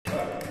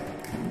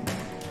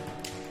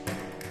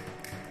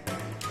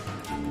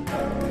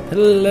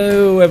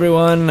Hello,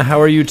 everyone.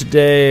 How are you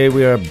today?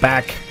 We are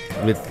back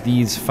with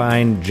these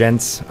fine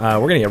gents. We're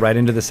going to get right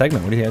into the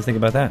segment. What do you guys think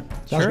about that?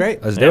 Sounds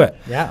great. Let's do it.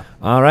 Yeah.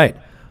 All right.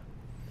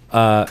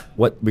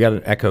 What we got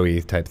an echo-y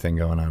type thing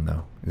going on,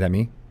 though. Is that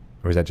me?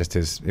 Or was that just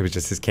his? It was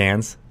just his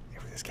cans?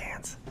 It was his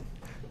cans.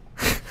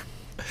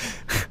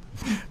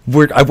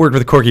 I've worked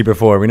with Corky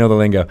before. We know the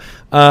lingo.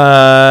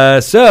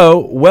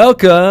 So,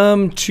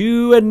 welcome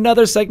to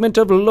another segment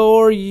of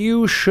Lore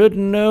You Should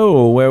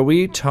Know, where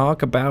we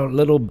talk about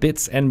little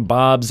bits and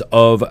bobs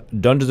of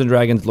Dungeons &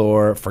 Dragons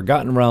lore,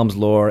 Forgotten Realms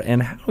lore,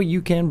 and how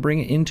you can bring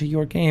it into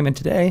your game. And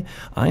today,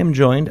 I am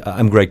joined,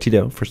 I'm Greg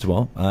Tito, first of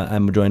all.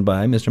 I'm joined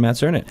by Mr. Matt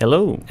Cernit.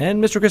 Hello.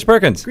 And Mr. Chris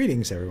Perkins.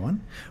 Greetings,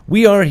 everyone.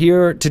 We are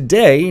here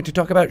today to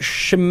talk about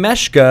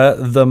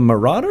Shemeshka the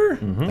Marauder.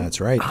 Mm-hmm.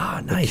 That's right.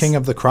 Ah, nice. The king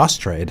of the cross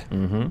trade.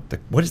 Mm-hmm.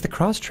 What is the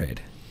cross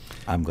trade?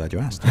 I'm glad you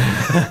asked.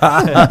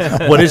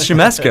 What is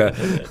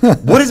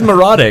Shemeshka? What is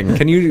marauding?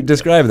 Can you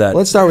describe that?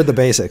 Let's start with the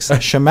basics.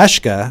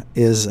 Shemeshka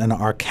is an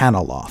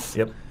arcanoloth,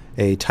 Yep.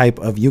 a type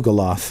of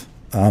Yugoloth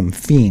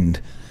fiend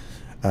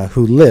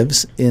who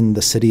lives in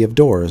the city of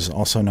Doors,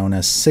 also known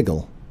as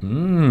Sigil.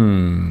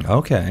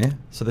 Okay.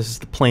 So this is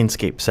the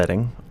Planescape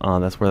setting.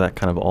 That's where that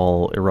kind of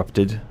all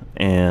erupted.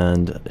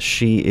 And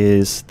she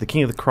is the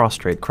king of the cross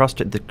trade.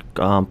 The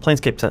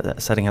Planescape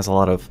setting has a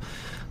lot of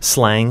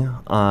slang,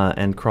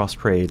 and cross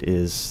trade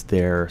is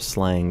their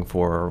slang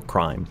for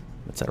crime,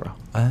 etc.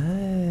 Oh,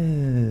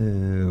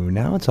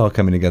 now it's all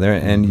coming together.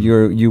 And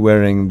you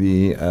wearing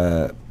the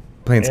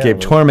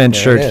Planescape Torment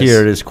shirt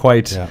here is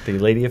quite the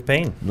Lady of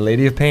Pain.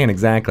 Lady of Pain,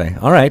 exactly.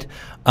 All right.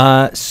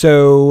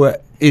 So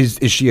is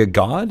she a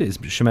god? Is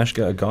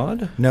Shemeshka a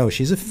god? No,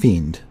 she's a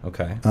fiend.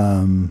 Okay.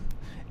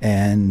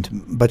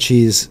 But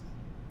she's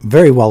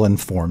very well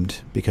informed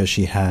because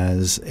she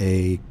has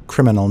a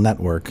criminal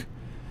network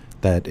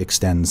that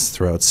extends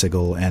throughout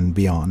Sigil and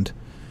beyond.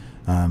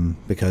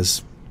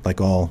 Because, like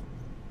all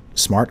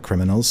smart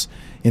criminals,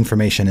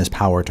 information is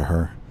power to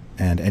her,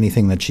 and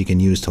anything that she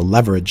can use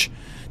to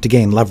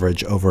gain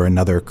leverage over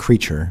another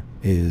creature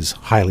is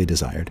highly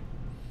desired.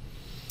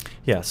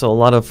 Yeah, so a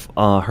lot of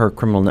her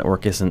criminal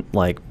network isn't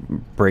like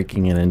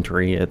breaking an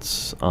entry.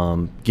 It's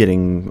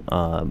getting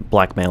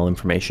blackmail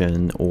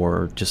information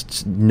or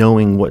just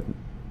knowing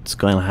what's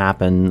going to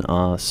happen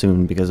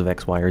soon because of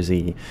X, Y, or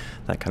Z,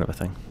 that kind of a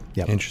thing.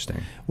 Yep.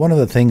 Interesting. One of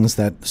the things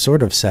that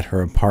sort of set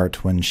her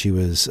apart when she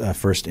was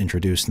first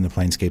introduced in the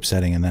Planescape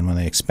setting, and then when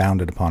they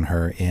expounded upon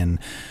her in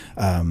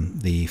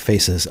the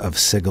Faces of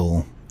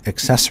Sigil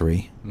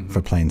accessory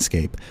for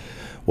Planescape,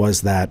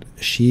 was that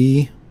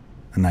she,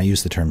 and I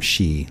use the term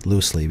she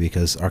loosely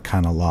because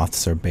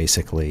Arcanoloths are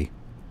basically,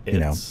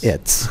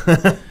 it's.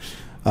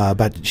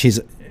 But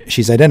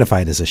she's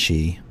identified as a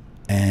she,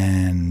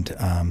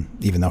 and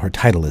even though her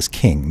title is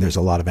king, there's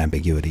a lot of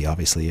ambiguity,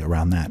 obviously,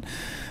 around that.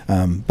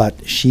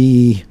 But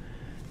she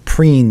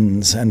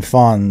preens and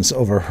fawns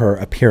over her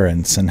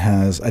appearance and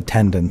has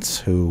attendants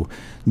who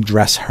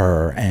dress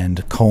her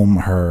and comb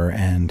her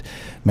and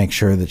make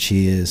sure that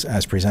she is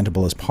as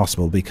presentable as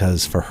possible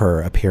because for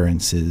her,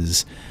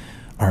 appearances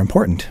are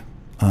important,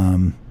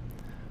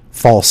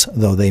 false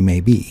though they may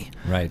be.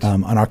 Right.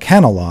 An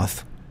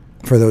Arcanoloth,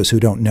 for those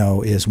who don't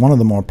know, is one of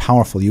the more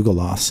powerful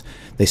Yugoloths.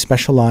 They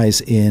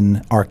specialize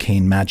in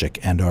arcane magic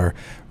and are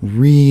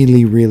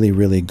really, really,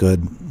 really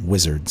good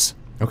wizards.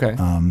 Okay.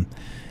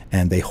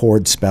 And they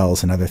hoard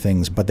spells and other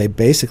things, but they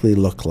basically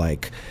look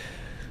like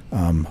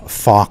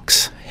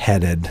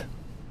fox-headed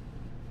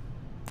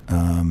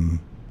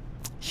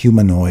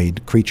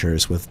humanoid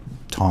creatures with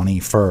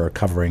tawny fur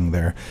covering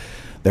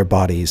their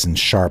bodies and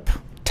sharp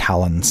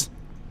talons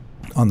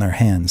on their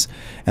hands.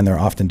 And they're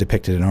often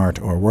depicted in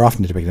art, or were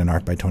often depicted in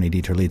art by Tony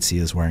Di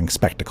Terlizzi as wearing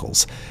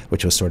spectacles,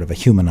 which was sort of a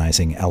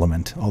humanizing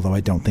element, although I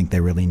don't think they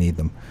really need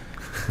them.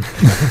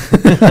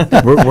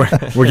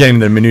 we're getting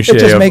the minutiae It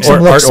just makes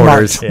them look art smart.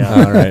 orders. Yeah.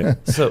 All right.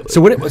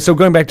 So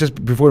going back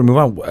just before we move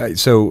on.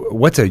 So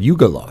what's a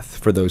Yugoloth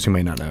for those who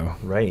may not know?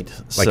 Right.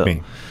 Like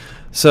me.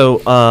 So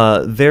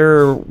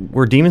there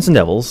were demons and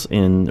devils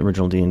in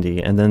original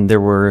D&D, and then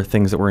there were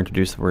things that were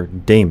introduced that were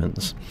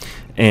daemons,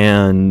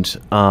 and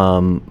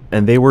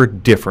they were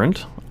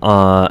different.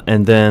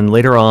 And then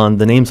later on,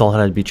 the names all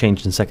had to be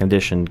changed in second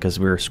edition because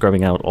we were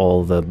scrubbing out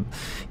all the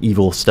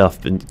evil stuff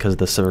because of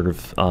the sort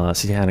of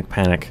satanic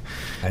panic.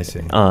 I see.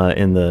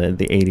 In the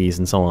 80s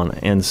and so on.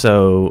 And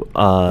so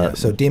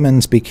so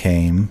demons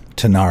became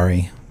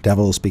Tanari,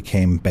 devils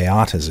became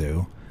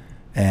Beatazu,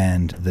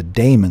 and the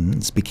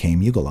daemons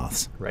became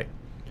Yugoloths. Right.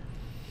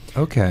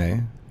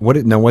 Okay.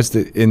 What's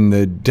in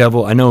the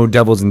devil? I know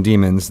devils and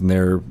demons and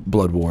their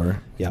blood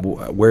war. Yeah.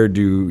 Where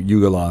do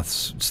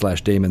Yugoloths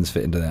 / daemons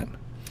fit into that?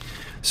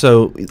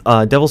 So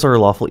devils are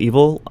lawful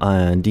evil,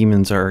 and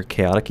demons are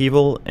chaotic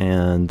evil,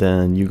 and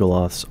then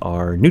Yugoloths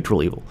are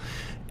neutral evil.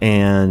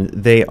 And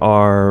they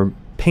are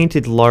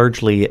painted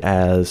largely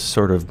as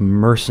sort of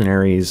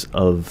mercenaries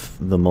of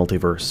the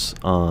multiverse.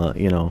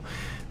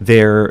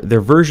 Their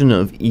version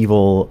of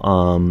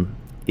evil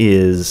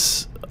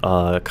is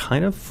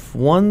kind of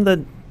one that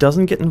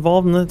doesn't get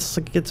involved unless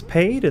it gets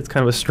paid. It's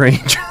kind of a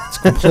strange. It's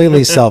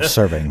completely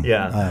self-serving.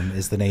 Yeah.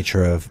 Is the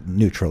nature of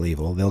neutral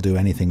evil. They'll do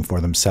anything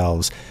for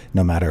themselves,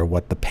 no matter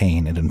what the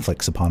pain it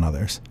inflicts upon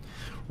others.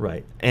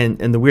 Right. And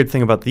the weird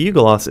thing about the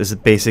Yugoloths is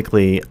that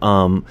basically,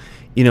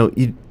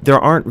 there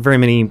aren't very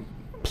many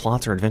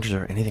plots or adventures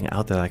or anything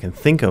out there that I can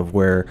think of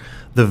where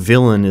the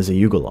villain is a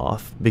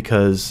Yugoloth,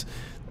 because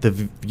the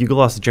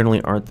Yugoloths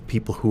generally aren't the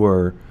people who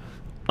are,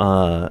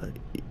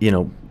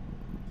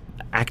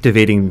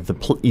 activating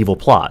the evil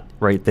plot,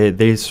 right?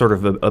 They sort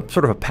of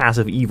a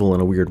passive evil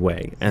in a weird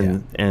way,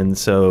 and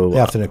so they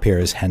often appear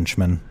as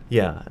henchmen,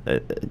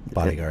 bodyguards,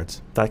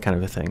 bodyguards, that kind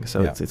of a thing.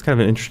 So it's kind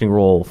of an interesting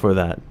role for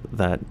that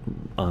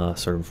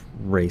sort of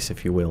race,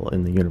 if you will,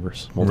 in the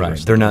universe. Right.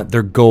 They're not.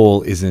 Their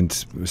goal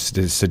isn't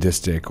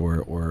sadistic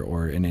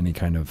or in any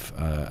kind of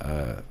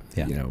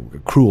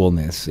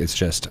cruelness. It's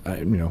just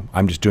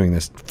I'm just doing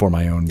this for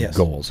my own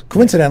goals.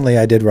 Coincidentally,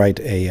 I did write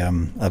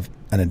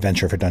an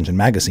adventure for Dungeon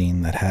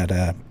Magazine that had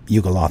a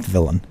Yugoloth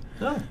villain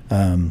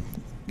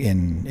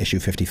in issue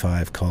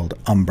 55 called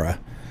Umbra.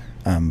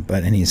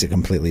 And he's a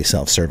completely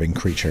self-serving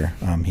creature.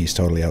 He's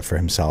totally out for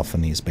himself,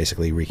 and he's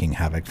basically wreaking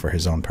havoc for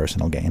his own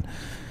personal gain.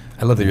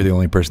 I love that you're the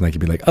only person that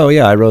could be like, oh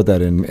yeah, I wrote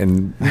that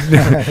in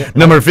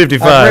number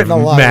 55. I've written a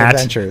lot Matt.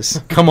 of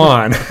adventures. Come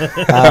on.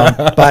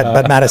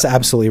 But Matt is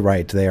absolutely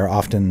right. They are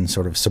often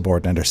sort of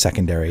subordinate or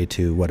secondary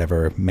to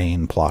whatever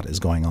main plot is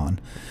going on.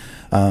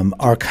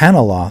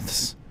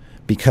 Arcanoloths,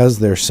 because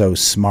they're so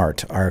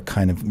smart, are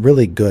kind of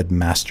really good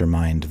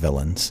mastermind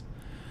villains.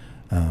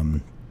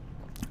 And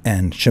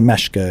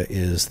Shemeshka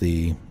is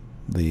the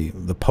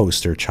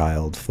poster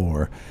child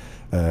for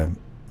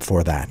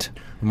that.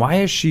 Why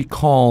is she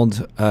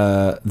called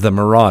the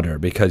Marauder?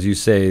 Because you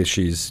say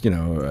she's,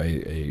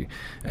 a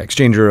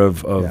exchanger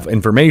of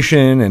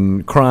information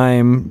and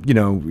crime.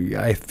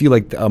 I feel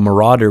like a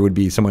Marauder would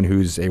be someone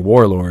who's a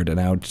warlord and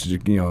out,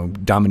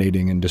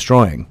 dominating and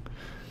destroying.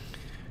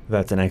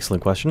 That's an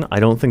excellent question.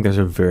 I don't think there's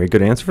a very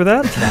good answer for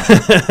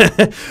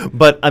that.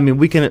 But I mean,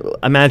 we can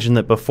imagine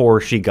that before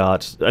she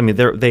got,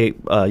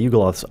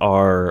 Yugoloths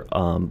are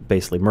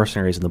basically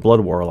mercenaries in the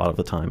Blood War a lot of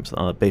the times.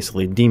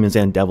 Basically, demons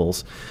and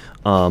devils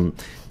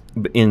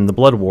in the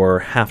Blood War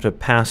have to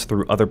pass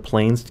through other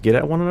planes to get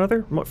at one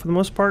another for the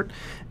most part.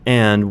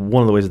 And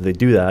one of the ways that they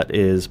do that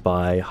is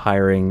by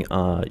hiring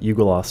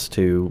Yugoloths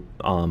to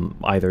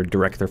either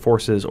direct their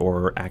forces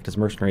or act as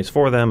mercenaries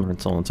for them,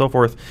 and so on and so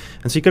forth.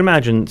 And so you can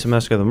imagine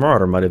Shemeshka the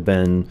Marauder might have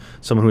been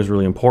someone who was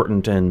really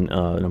important and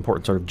an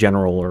important sort of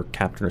general or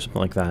captain or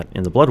something like that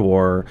in the Blood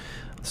War,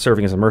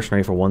 serving as a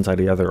mercenary for one side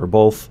or the other or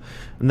both.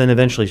 And then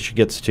eventually she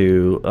gets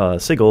to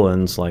Sigil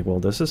and it's like, well,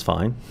 this is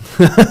fine.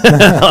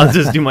 I'll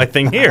just do my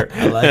thing here.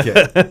 I like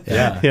it.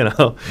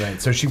 Yeah. Right.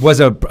 So she was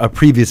a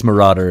previous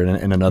Marauder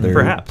in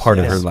another part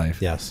of her life.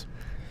 Yes.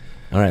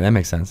 All right. That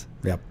makes sense.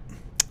 Yep.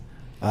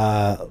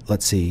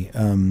 Let's see.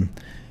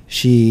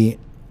 She,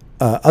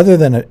 other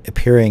than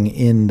appearing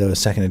in the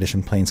second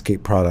edition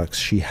Planescape products,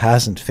 she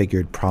hasn't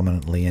figured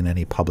prominently in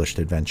any published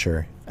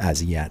adventure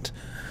as yet.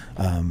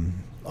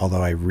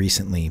 Although I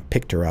recently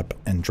picked her up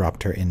and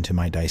dropped her into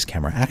my Dice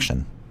Camera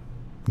Action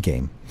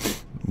game,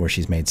 where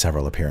she's made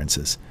several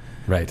appearances.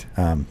 Right.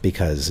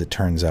 Because it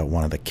turns out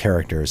one of the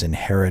characters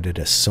inherited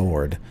a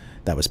sword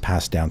that was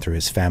passed down through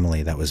his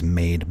family that was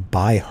made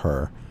by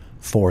her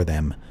for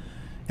them,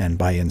 and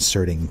by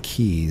inserting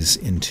keys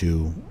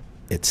into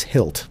its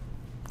hilt,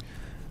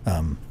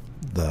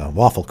 the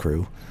Waffle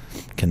Crew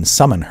can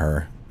summon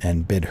her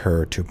and bid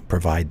her to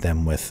provide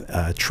them with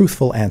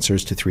truthful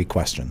answers to 3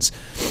 questions,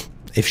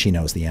 if she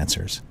knows the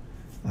answers.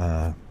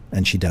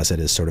 And she does it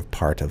as sort of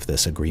part of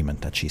this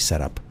agreement that she set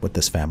up with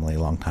this family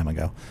a long time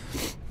ago.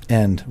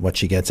 And what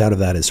she gets out of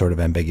that is sort of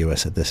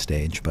ambiguous at this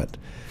stage, but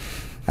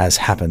as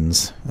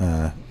happens,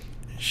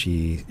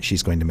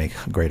 she's going to make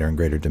greater and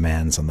greater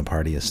demands on the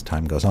party as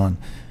time goes on,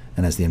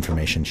 and as the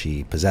information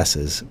she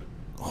possesses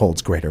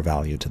holds greater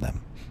value to them.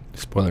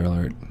 Spoiler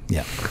alert.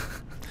 Yeah.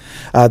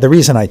 The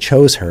reason I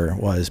chose her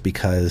was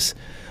because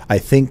I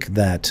think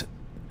that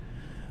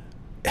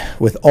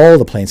with all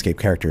the Planescape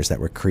characters that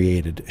were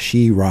created,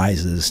 she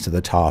rises to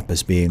the top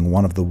as being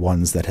one of the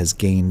ones that has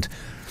gained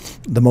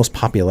the most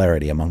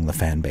popularity among the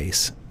fan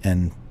base.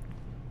 And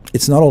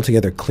it's not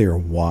altogether clear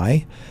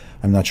why.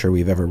 I'm not sure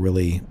we've ever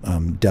really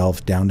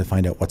delved down to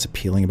find out what's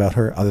appealing about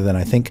her, other than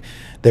I think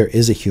there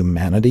is a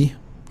humanity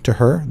to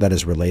her that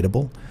is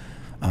relatable.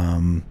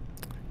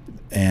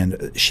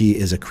 And she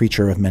is a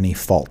creature of many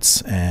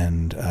faults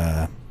and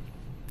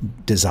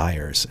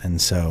desires,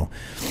 and so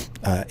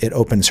it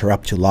opens her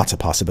up to lots of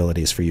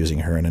possibilities for using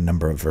her in a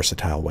number of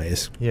versatile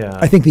ways. Yeah,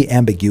 I think the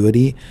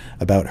ambiguity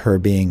about her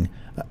being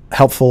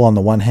helpful on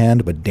the one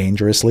hand but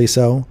dangerously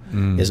so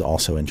is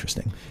also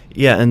interesting.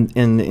 Yeah, and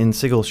in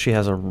Sigil she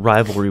has a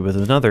rivalry with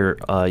another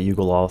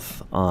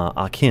Yugoloth,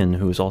 Akin,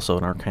 who is also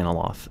an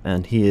Arcanoloth,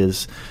 and he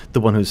is the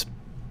one who's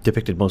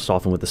depicted most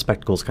often with the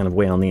spectacles kind of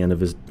way on the end of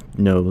his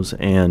nose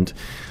and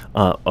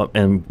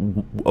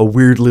a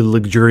weirdly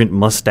luxuriant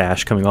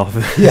mustache coming off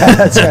of it. Yeah,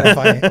 that's kind of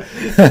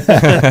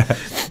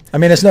funny. I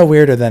mean, it's no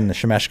weirder than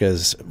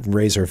Shemeshka's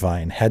razor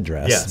vine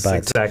headdress. Yes, but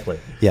exactly.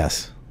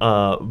 Yes.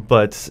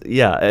 But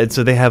yeah, and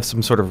so they have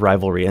some sort of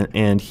rivalry,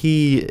 and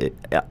he,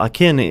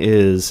 Akin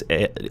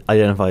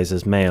identifies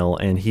as male,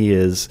 and he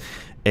is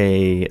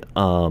a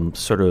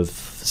sort of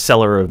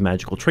seller of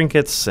magical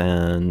trinkets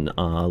and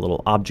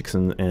little objects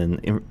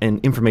and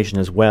information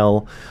as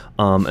well.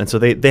 And so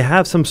they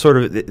have some sort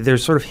of,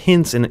 there's sort of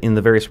hints in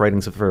the various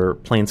writings of her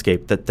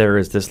Planescape that there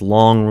is this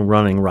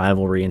long-running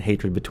rivalry and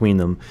hatred between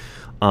them.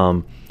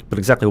 But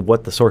exactly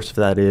what the source of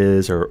that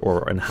is,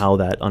 or and how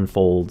that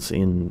unfolds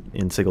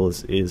in Sigil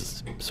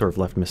is sort of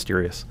left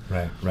mysterious.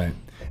 Right.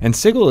 And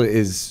Sigil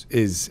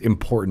is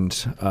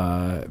important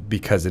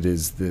because it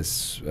is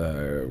this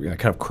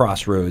kind of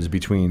crossroads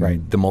between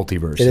the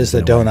multiverse. It is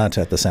the donut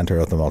at the center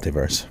of the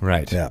multiverse.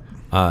 Right.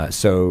 Yeah.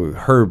 So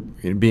her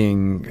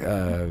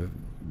being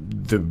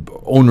the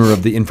owner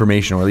of the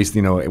information, or at least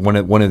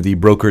one of the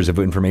brokers of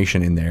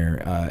information in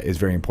there, is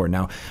very important.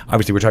 Now,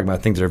 obviously, we're talking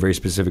about things that are very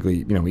specifically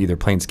either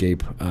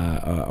Planescape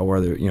or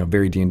other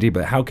very D&D.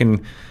 But how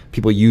can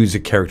people use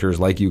characters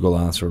like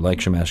Yugoloths or like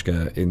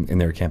Shemeshka in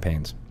their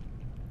campaigns?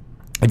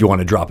 If you want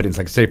to drop it in, it's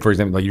like, say, for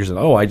example, like you said,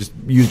 I just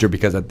used her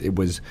because it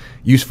was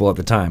useful at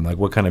the time. Like,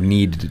 what kind of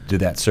need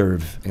did that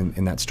serve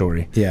in that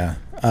story? Yeah.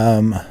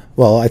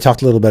 Well, I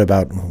talked a little bit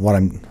about what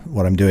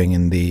I'm doing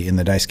in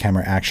the dice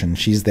camera action.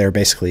 She's there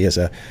basically as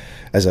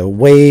a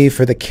way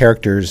for the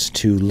characters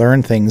to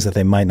learn things that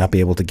they might not be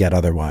able to get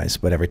otherwise.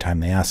 But every time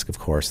they ask, of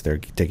course, they're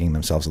digging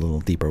themselves a little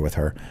deeper with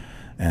her.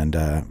 And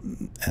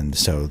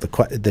so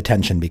the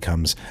tension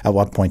becomes, at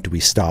what point do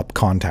we stop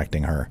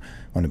contacting her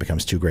when it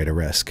becomes too great a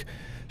risk?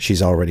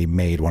 She's already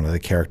made one of the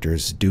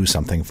characters do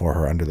something for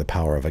her under the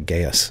power of a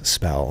Gaius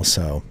spell,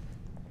 so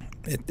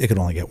it could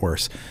only get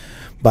worse.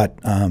 But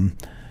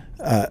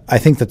I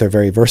think that they're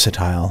very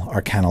versatile,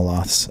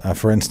 Arcanoloths.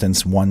 For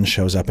instance, one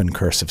shows up in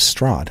Curse of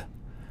Strahd.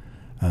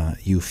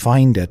 You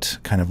find it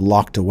kind of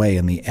locked away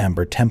in the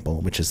Amber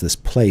Temple, which is this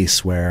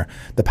place where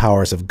the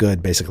powers of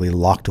good basically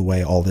locked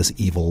away all this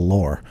evil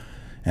lore.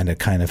 And it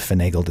kind of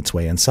finagled its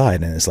way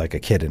inside, and it's like a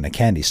kid in a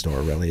candy store,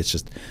 really. It's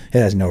just, it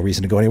has no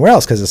reason to go anywhere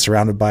else because it's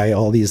surrounded by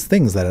all these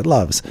things that it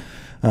loves.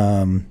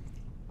 And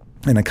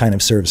it kind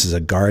of serves as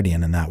a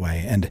guardian in that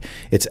way. And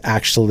it's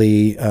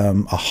actually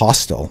a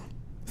hostile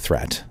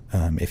threat.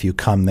 If you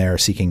come there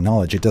seeking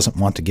knowledge, it doesn't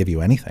want to give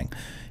you anything.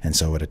 And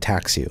so it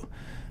attacks you.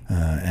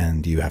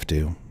 And you have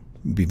to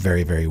be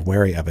very, very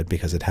wary of it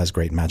because it has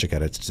great magic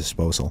at its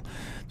disposal.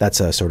 That's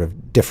a sort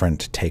of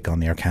different take on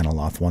the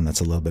Arcanoloth, one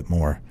that's a little bit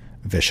more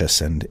vicious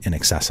and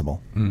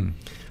inaccessible.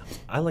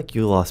 I like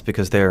Yugoloths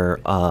because they're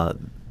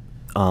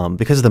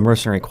because of the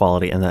mercenary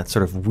quality and that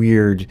sort of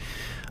weird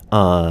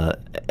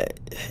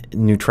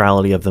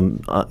neutrality of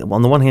them.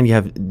 On the one hand, you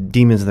have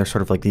demons, and they're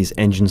sort of like these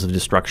engines of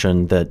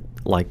destruction that,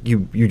 like,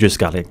 you just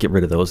got to get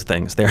rid of those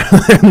things. They're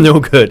no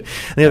good.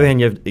 On the other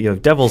hand, you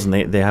have devils, and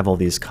they have all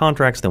these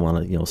contracts. They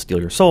want to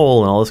steal your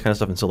soul and all this kind of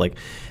stuff. And so, like,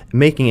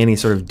 making any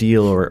sort of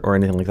deal or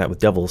anything like that with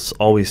devils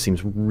always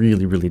seems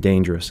really, really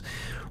dangerous.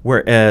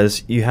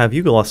 Whereas you have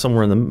Yugoloth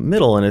somewhere in the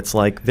middle, and it's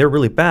like they're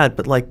really bad,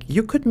 but like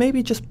you could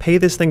maybe just pay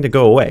this thing to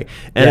go away,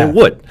 and it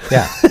would.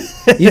 Yeah.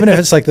 Even if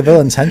it's like the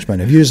villain's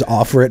henchman, if you just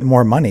offer it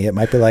more money, it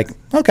might be like,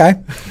 okay,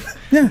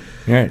 yeah,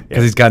 right,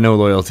 because he's got no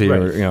loyalty,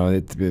 or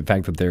the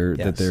fact that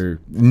they're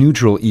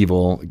neutral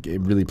evil, it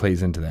really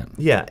plays into that.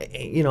 Yeah,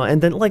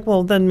 and then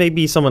then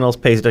maybe someone else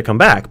pays to come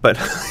back, but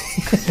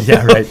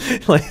yeah,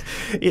 right. Like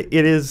it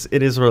is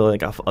really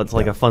like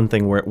a fun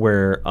thing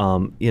where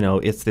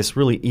it's this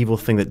really evil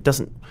thing that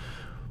doesn't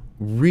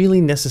really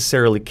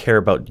necessarily care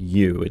about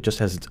you. It just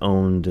has its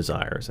own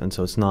desires, and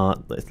so it's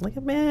not really,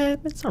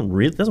 it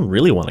doesn't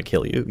really want to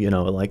kill you,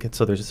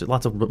 so there's just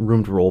lots of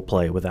room to role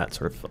play with that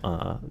sort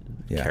of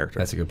character.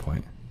 That's a good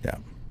point.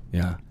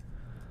 Yeah.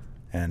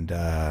 And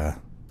the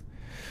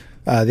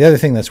other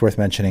thing that's worth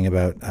mentioning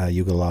about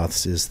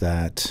Yugoloths is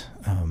that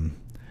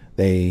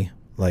they,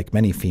 like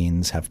many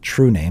fiends, have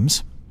true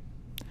names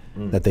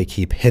that they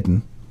keep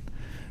hidden,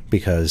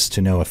 because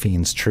to know a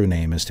fiend's true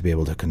name is to be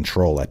able to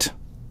control it.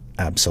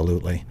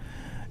 Absolutely.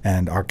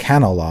 And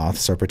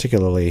Arcanoloths are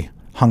particularly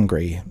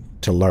hungry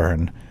to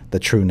learn the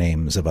true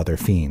names of other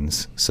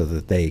fiends so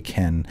that they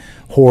can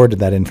hoard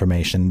that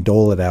information,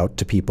 dole it out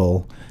to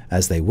people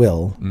as they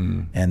will,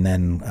 and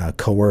then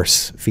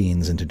coerce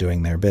fiends into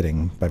doing their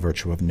bidding by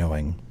virtue of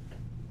knowing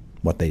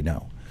what they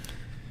know.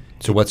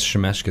 So what's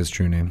Shemeshka's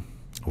true name?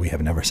 We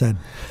have never said.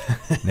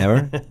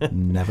 Never?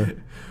 Never.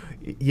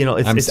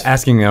 I'm just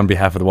asking on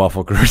behalf of the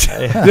Waffle Crew.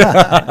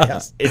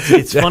 Yes.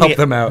 It's funny, help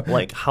them out.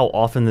 Like how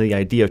often the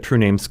idea of true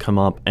names come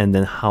up, and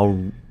then how,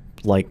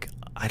 like,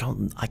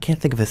 I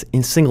can't think of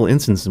a single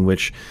instance in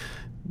which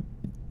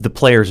the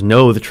players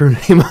know the true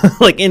name,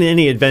 like in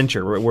any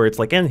adventure where it's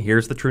like, and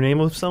here's the true name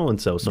of so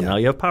and so. So now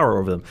you have power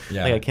over them.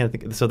 Yeah. Like, I can't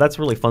think. So that's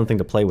a really fun thing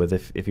to play with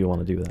if you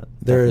want to do that.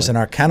 There's an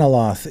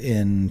Arcanoloth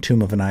in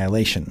Tomb of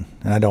Annihilation,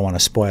 and I don't want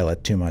to spoil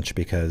it too much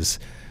because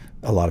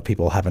a lot of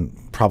people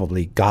haven't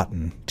probably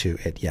gotten to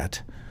it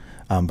yet.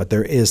 But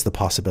there is the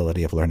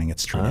possibility of learning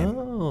its true name.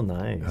 Oh,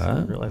 nice. I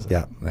didn't realize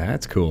that. Yeah.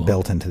 That's cool.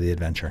 Built into the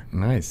adventure.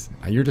 Nice.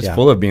 You're just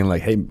full of being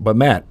like, hey, but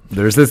Matt,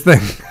 there's this thing.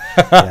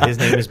 His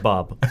name is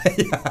Bob.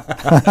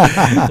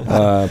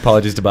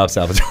 Apologies to Bob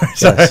Salvatore.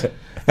 Yes.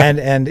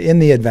 And in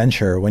the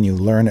adventure, when you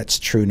learn its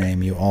true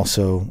name, you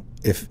also,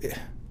 if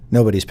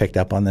nobody's picked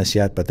up on this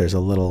yet, but there's a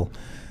little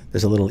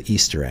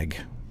Easter egg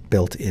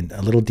built in,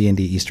 a little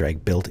D&D Easter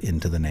egg built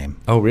into the name.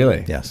 Oh,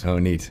 really? Yes. Oh,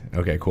 neat.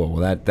 Okay, cool.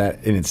 Well,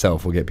 that in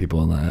itself will get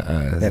people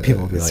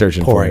People will be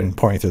searching pouring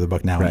for it. through the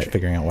book now Right. and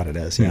figuring out what it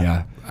is.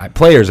 Yeah.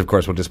 Players, of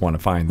course, will just want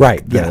to find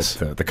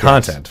the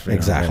content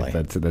exactly.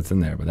 that's in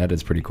there, but that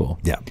is pretty cool.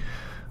 Yeah.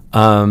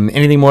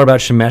 Anything more about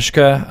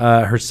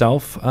Shemeshka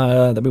herself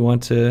that we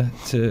want to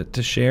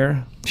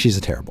share? She's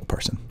a terrible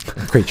person,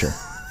 creature.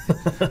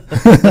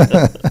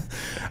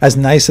 As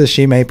nice as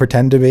she may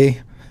pretend to be,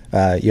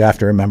 you have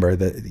to remember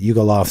that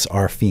Yugoloths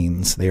are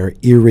fiends. They are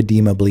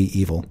irredeemably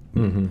evil.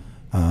 Mm-hmm.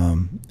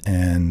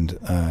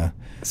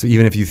 So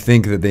even if you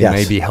think that they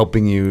may be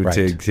helping you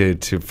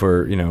Right.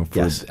 for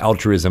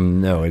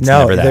altruism, no, it's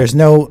never that. There's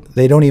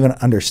they don't even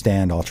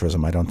understand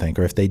altruism, I don't think,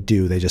 or if they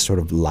do, they just sort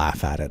of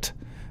laugh at it,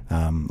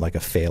 like a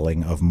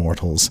failing of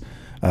mortals.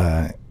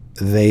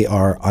 They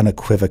are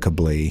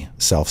unequivocally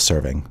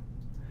self-serving.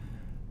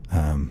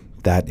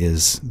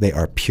 They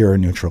are pure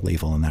neutral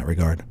evil in that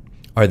regard.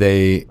 Are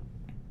they?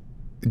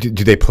 Do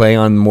they play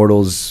on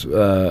mortals'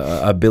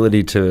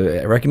 ability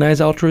to recognize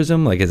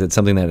altruism? Like, is it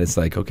something that it's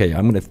like, okay,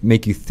 I'm going to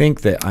make you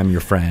think that I'm your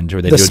friend,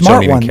 or they just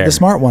don't even care? The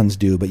smart ones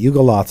do, but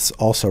Yugoloths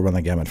also run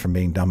the gamut from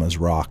being dumb as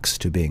rocks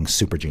to being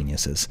super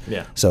geniuses.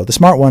 Yeah. So the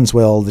smart ones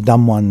will, the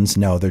dumb ones,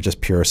 no, they're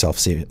just pure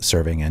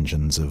self-serving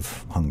engines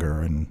of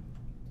hunger and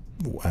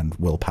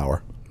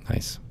willpower.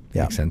 Nice.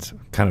 Yeah. Makes sense.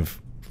 Kind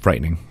of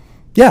frightening.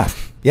 Yeah,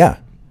 yeah.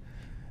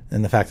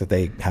 And the fact that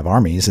they have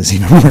armies is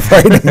even more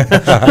frightening.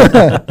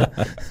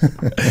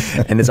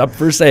 And it's up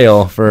for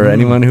sale for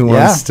anyone who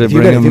wants to if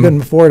bring you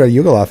can afford a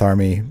Yugoloth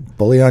army,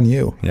 bully on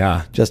you.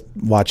 Yeah. Just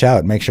watch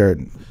out. Make sure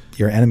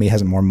your enemy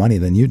has more money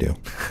than you do.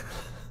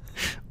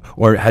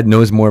 Or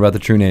knows more about the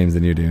true names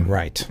than you do.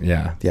 Right.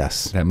 Yeah.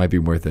 Yes. That might be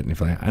worth it. And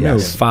if I know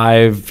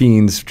 5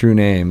 fiends' true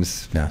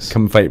names. Yes.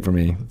 Come fight for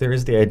me. There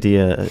is the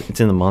idea.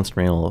 It's in the monster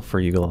manual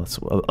for Yugoloths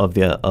of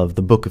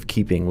the Book of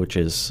Keeping, which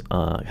is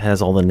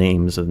has all the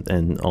names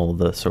and all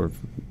the sort of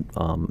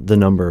the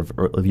number of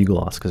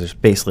Yugoloths, because there's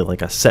basically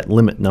like a set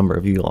limit number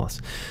of Yugoloths.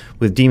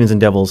 With demons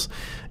and devils,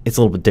 it's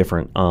a little bit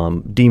different.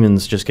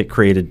 Demons just get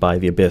created by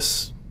the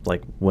abyss,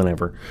 like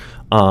whenever.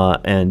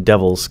 And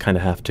devils kind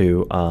of have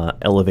to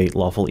elevate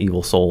lawful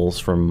evil souls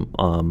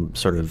from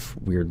sort of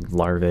weird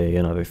larvae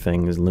and other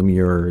things,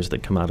 lemures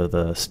that come out of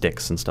the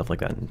sticks and stuff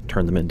like that, and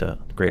turn them into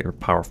greater,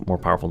 more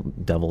powerful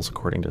devils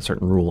according to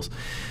certain rules.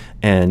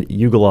 And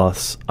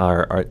Yugoloths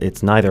are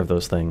it's neither of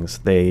those things.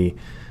 They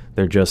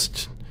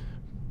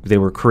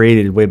were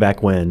created way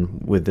back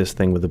when with this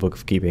thing with the Book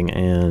of Keeping,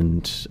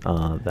 and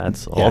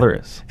that's all there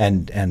is.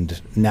 And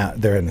now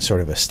they're in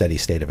sort of a steady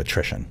state of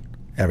attrition.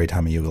 Every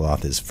time a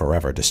Yugoloth is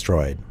forever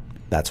destroyed,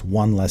 that's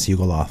one less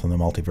Yugoloth in the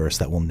multiverse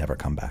that will never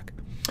come back.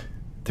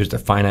 There's a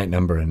finite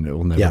number, and it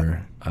will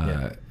never.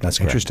 That's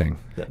interesting.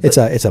 It's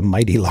a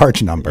mighty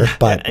large number,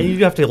 but and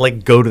you have to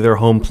like go to their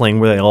home plane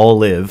where they all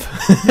live.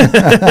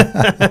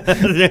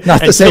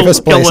 not the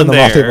safest place in the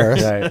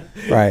multiverse,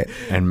 right?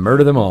 And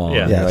murder them all.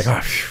 Yeah. And you're like,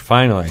 oh,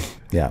 finally,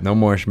 Yeah. no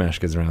more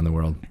Shemeshkas around the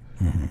world.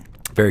 Mm-hmm.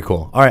 Very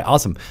cool. All right,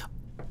 awesome.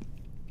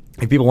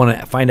 If people want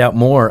to find out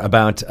more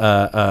about,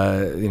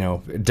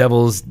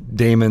 devils,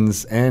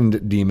 daemons,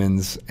 and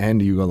demons,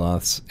 and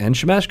Yugoloths, and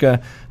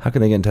Shemeshka, how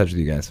can they get in touch with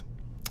you guys?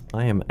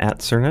 I am at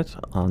Cernet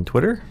on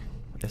Twitter,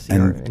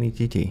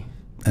 SERNETT.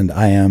 And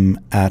I am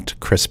at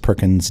Chris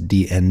Perkins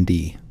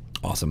DND.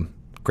 Awesome.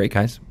 Great,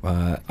 guys.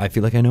 I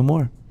feel like I know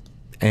more.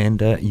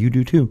 And you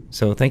do too.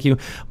 So thank you.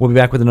 We'll be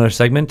back with another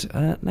segment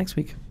next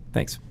week.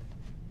 Thanks.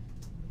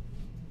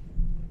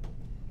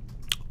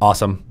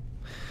 Awesome.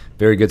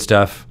 Very good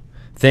stuff.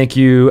 Thank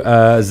you,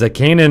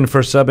 Zakanen,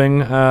 for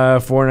subbing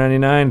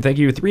 $4.99. Thank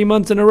you 3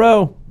 months in a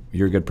row.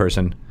 You're a good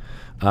person.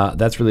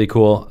 That's really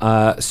cool.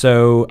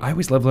 So I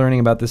always love learning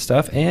about this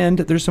stuff, and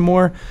there's some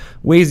more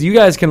ways you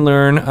guys can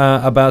learn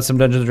about some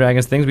Dungeons &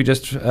 Dragons things.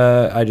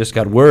 I just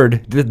got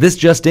word. This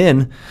just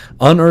in.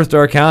 Unearthed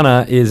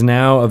Arcana is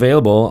now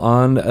available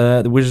on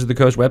the Wizards of the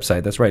Coast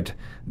website. That's right.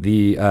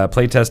 The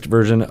playtest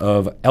version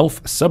of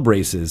Elf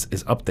Subraces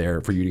is up there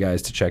for you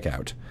guys to check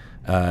out.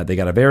 They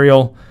got a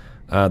Varial,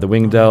 the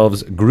Winged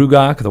Elves,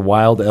 Grugok, the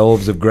Wild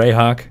Elves of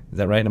Greyhawk. Is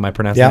that right? Am I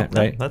pronouncing it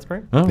right? That's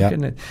right. Oh,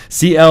 goodness.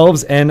 Sea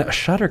Elves and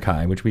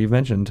Shutterkai, which we've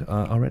mentioned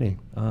already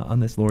on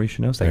this Lore You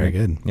Should Know segment.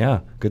 Very good. Yeah,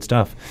 good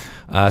stuff.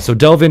 So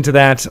delve into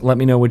that. Let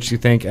me know what you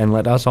think, and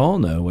let us all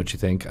know what you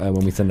think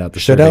when we send out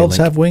the Should survey elves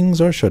link. have wings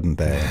or shouldn't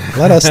they?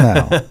 Let us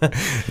know.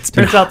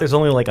 Turns out there's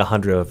only like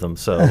 100 of them,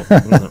 so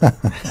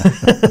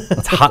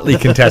It's hotly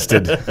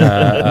contested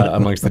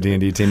amongst the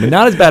D&D team, but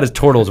not as bad as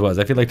Turtles was.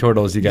 I feel like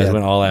Turtles, you guys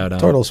went all out on.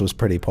 Turtles was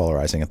pretty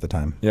polarizing at the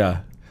time. Yeah,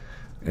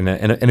 in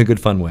a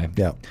good fun way.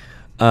 Yeah.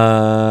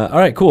 All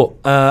right, cool.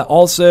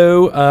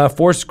 Also,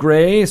 Force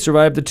Grey,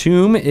 Survive the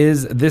Tomb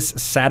is this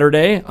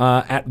Saturday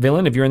at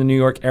Villain. If you're in the New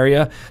York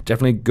area,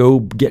 definitely go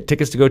get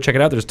tickets to go check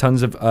it out. There's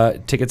tons of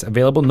tickets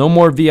available. No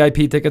more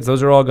VIP tickets.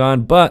 Those are all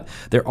gone, but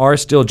there are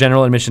still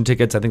general admission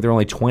tickets. I think they're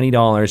only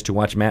 $20 to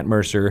watch Matt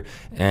Mercer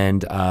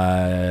and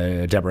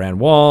Deborah Ann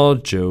Wall,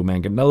 Joe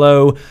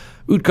Manganiello,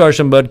 Utkar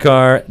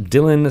Shambudkar,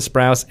 Dylan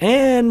Sprouse,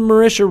 and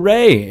Marisha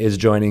Ray is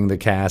joining the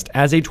cast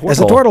as a turtle. As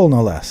a turtle,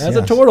 no less. As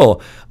a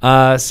turtle.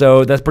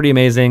 So that's pretty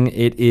amazing.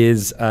 It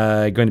is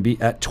going to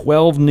be at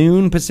 12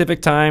 noon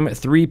Pacific time,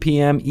 3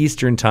 p.m.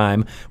 Eastern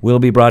time. We'll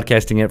be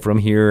broadcasting it from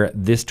here,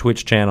 this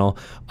Twitch channel,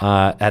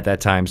 at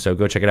that time. So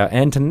go check it out.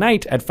 And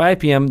tonight at 5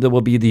 p.m., there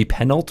will be the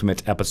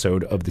penultimate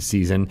episode of the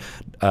season.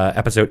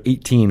 Episode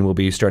 18 will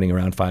be starting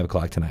around 5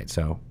 o'clock tonight.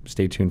 So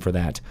stay tuned for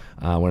that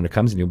when it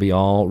comes, and you'll be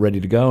all ready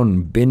to go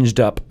and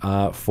binged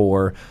up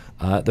for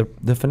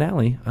the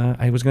finale.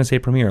 I was going to say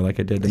premiere like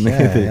I did in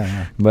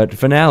the but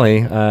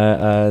finale.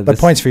 But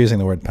points for using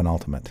the word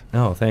penultimate.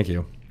 Oh, thank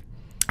you.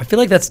 I feel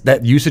like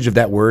that usage of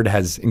that word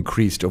has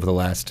increased over the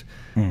last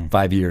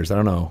 5 years. I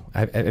don't know.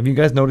 Have you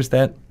guys noticed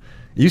that?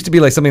 It used to be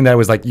like something that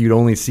was like you'd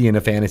only see in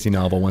a fantasy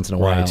novel once in a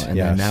while, and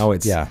then now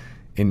it's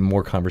in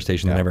more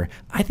conversation than ever.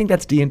 I think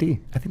that's D&D.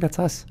 I think that's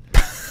us.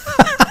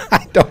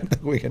 I don't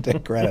think we can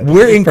take credit.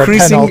 We're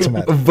increasing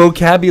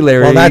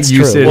vocabulary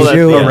usage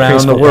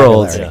around the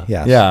world.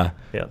 Yeah.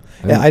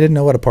 I didn't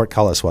know what a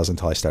portcullis was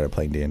until I started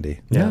playing D&D.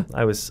 Yeah.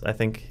 I was, I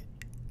think,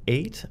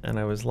 8, and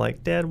I was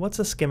like, Dad, what's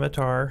a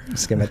scimitar?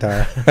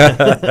 Scimitar.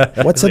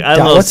 What's a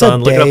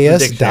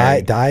dais?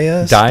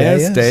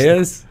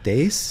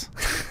 Dais?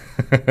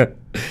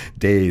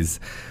 Days.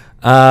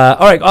 All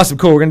right, awesome,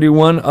 cool. We're going to do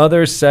one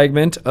other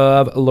segment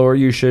of Lore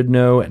You Should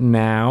Know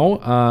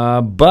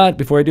Now. But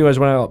before I do, I just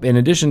want to, in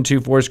addition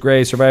to Force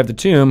Grey, Survive the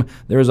Tomb,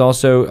 there is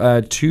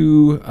also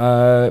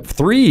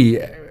 3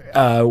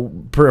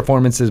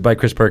 performances by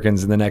Chris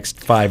Perkins in the next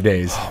 5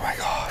 days. Oh, my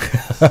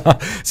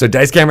God. So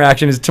Dice Camera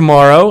Action is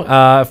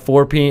tomorrow,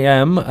 4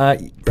 p.m.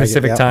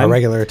 Pacific time.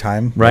 Regular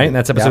time. Right, and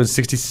that's episode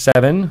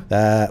 67.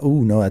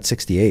 No, that's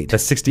 68.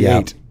 That's 68.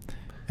 Yeah.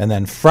 And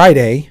then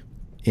Friday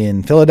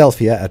in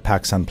Philadelphia at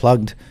PAX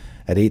Unplugged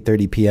at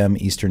 8:30 p.m.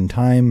 Eastern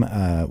Time.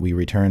 We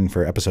return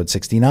for episode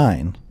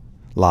 69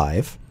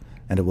 live,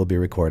 and it will be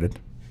recorded.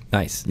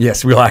 Nice.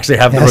 Yes, we'll actually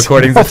have the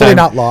recordings. Hopefully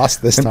not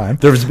lost this time.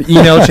 There's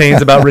email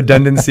chains about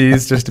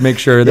redundancies just to make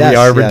sure that we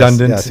are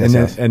redundant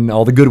in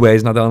all the good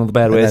ways, not all the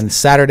bad ways. And then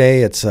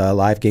Saturday, it's a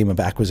live game of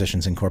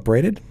Acquisitions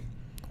Incorporated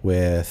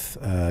with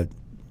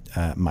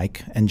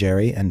Mike and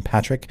Jerry and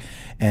Patrick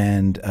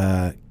and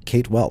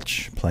Kate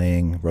Welch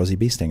playing Rosie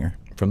Beestinger.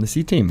 From the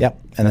C Team. Yep.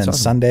 And then awesome.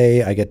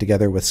 Sunday, I get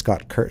together with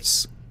Scott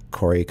Kurtz,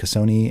 Corey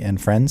Cassoni,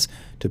 and friends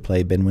to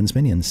play Binwin's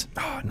Minions.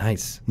 Oh,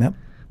 nice. Yep.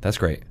 That's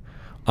great.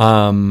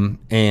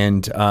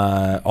 And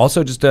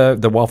also just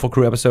the Waffle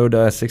Crew episode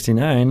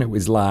 69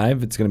 is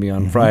live. It's going to be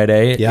on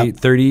Friday at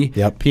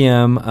 8:30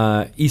 p.m.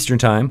 Eastern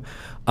Time.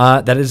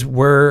 That is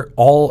where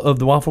all of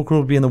the Waffle Crew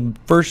will be in the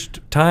first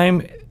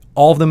time,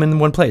 all of them in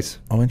one place.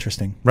 Oh,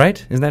 interesting.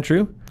 Right? Isn't that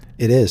true?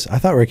 It is. I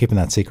thought we were keeping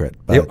that secret.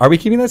 But are we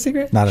keeping that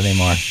secret? Not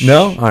anymore.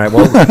 No? All right.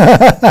 Well,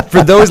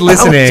 for those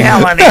listening,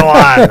 don't tell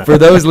anyone. For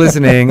those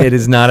listening, it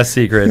is not a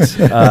secret.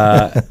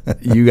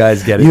 You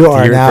guys get it. You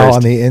are now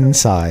on the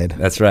inside.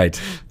 That's right.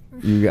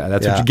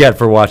 That's what you get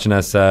for watching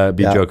us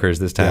be jokers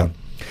this time.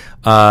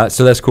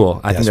 So that's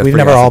cool. I think that's we've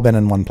never all been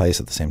in one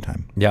place at the same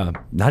time. Yeah.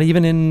 Not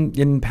even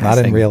in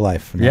passing. Not in real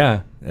life. No.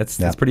 Yeah.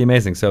 That's pretty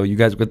amazing. So you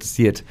guys get to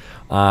see it.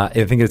 I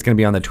think it's going to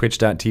be on the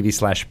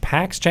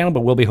twitch.tv/PAX channel, but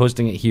we'll be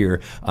hosting it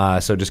here.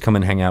 So just come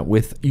and hang out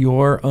with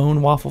your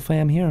own Waffle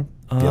fam here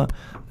at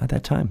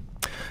that time.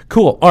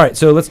 Cool. All right.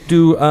 So let's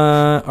do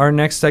our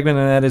next segment,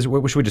 and that is,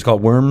 what should we just call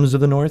it? Wyrms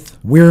of the North?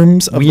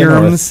 Wyrms of the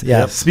North.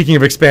 Yes. Speaking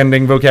of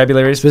expanding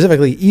vocabulary.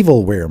 Specifically,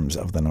 evil Wyrms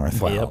of the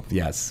North. Well,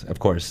 yes, of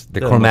course.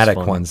 The chromatic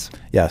ones.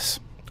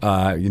 Yes.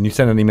 And you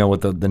sent an email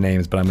with the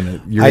names, but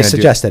I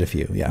suggested a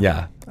few.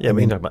 Yeah. Yeah,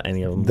 we can talk about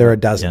any of them. There are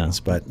dozens,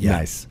 but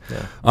Nice.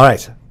 Yeah. All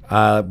right.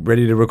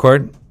 Ready to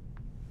record?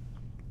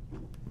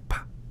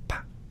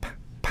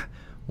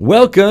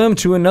 Welcome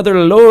to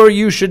another Lore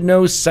You Should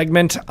Know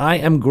segment. I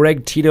am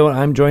Greg Tito, and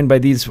I'm joined by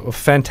these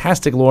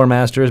fantastic lore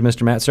masters,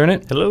 Mr. Matt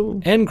Cernit. Hello.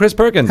 And Chris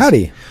Perkins.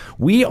 Howdy.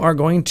 We are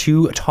going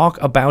to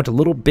talk about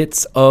little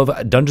bits of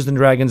Dungeons &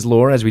 Dragons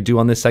lore as we do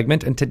on this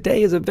segment, and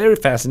today is a very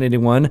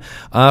fascinating one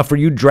for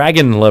you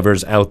dragon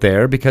lovers out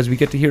there, because we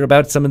get to hear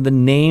about some of the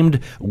named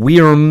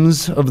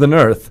Wyrms of the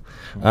North.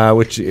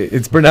 Which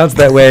it's pronounced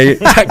that way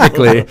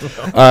technically,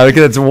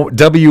 because it's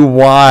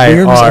W-Y.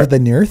 Wyrms of the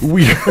North?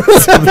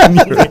 Wyrms of the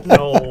North.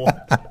 No.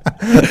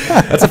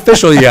 That's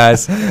official, you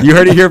guys. You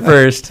heard it here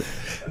first.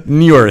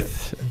 North.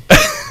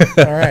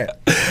 All right.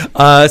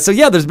 So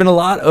yeah, there's been a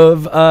lot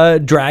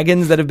of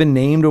dragons that have been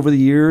named over the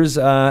years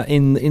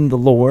in the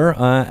lore,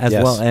 as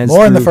well as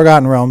more in the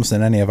Forgotten Realms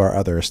than any of our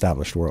other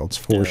established worlds,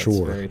 for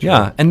sure.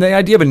 Yeah, and the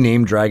idea of a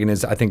named dragon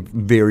is, I think,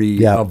 very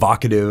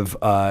evocative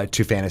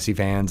to fantasy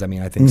fans. I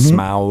mean, I think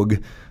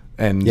Smaug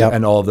and Yep.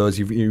 and all of those.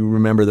 You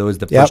remember those,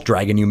 the Yep. first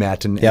dragon you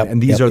met, and Yep.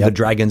 and these Yep. are the Yep.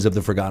 dragons of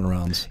the Forgotten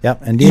Realms.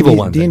 Yep, and evil D&D,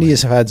 ones. D&D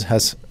anyway.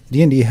 has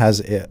D&D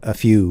has a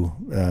few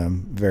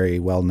very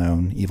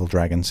well-known evil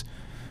dragons.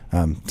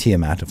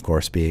 Tiamat, of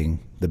course, being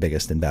the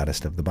biggest and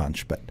baddest of the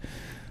bunch. But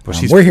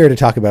we're here to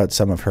talk about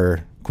some of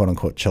her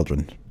quote-unquote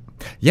children.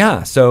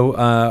 Yeah.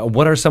 So,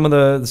 what are some of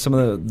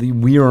the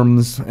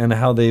Wyrms and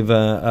how they've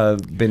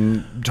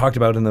been talked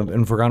about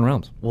in Forgotten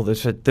Realms? Well,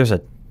 there's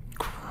a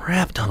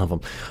crap ton of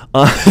them.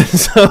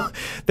 So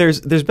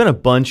there's been a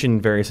bunch in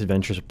various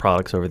adventures of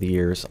products over the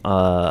years.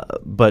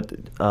 But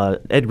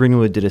Ed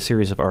Greenwood did a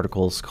series of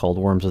articles called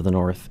Wyrms of the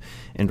North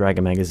in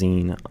Dragon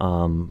Magazine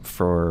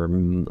for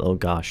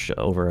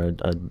over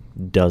a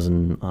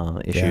dozen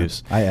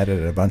issues. Yeah, I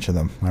edited a bunch of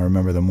them. I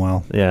remember them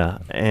well. Yeah,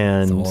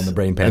 and It's all in the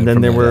brain pan and then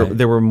from there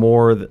that, were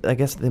more. I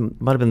guess they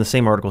might have been the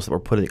same articles that were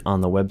put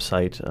on the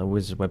website,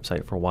 Wizard's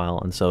website, for a while.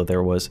 And so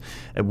there was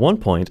at one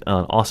point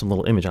an awesome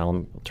little image.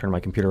 I'll turn my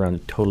computer around. You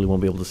totally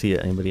won't be able to see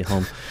it. Anybody at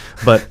home,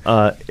 but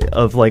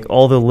of like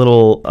all the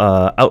little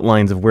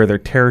outlines of where their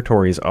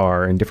territories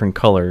are in different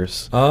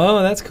colors.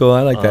 Oh, that's cool.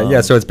 I like that.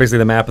 Yeah. So it's basically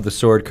the map of the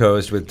Sword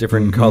Coast with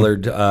different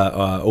colored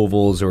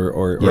ovals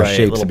or Right,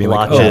 shapes little to be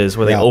like, blotches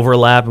where they yeah.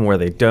 overlap and where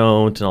they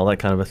don't, and all that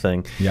kind of a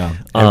thing. yeah.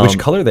 And which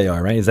color they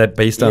are, right? Is that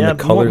based on Yeah,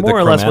 the color? more the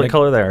or less what chromatic?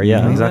 color they are.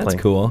 Yeah, Oh, exactly.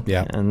 That's cool.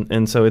 Yeah.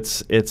 And so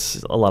it's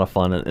a lot of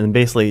fun, and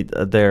basically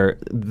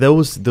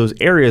those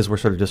areas were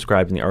sort of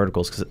described in the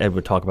articles because Ed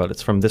would talk about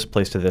it's from this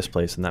place to this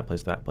place and that place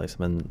to that place.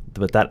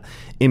 But that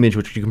image,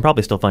 which you can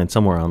probably still find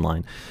somewhere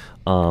online,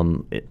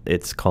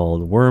 it's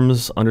called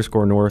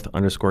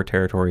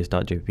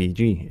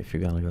Wyrms_North_territories.jpg if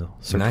you're gonna go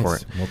search for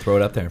Nice. it. We'll throw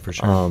it up there for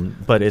sure.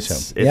 But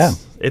yeah.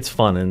 it's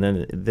fun, and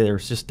then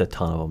there's just a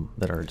ton of them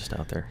that are just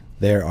out there.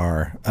 There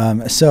are.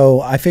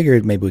 So I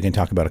figured maybe we can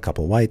talk about a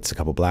couple whites, a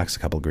couple blacks, a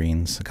couple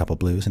greens, a couple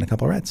blues, and a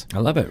couple reds. I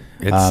love it.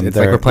 It's like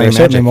There- we're playing there's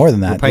Magic. certainly more than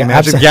that. We're playing Yeah,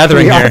 Magic absolutely.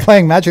 Gathering We here. are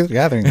playing Magic the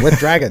Gathering with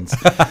dragons.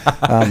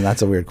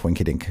 That's a weird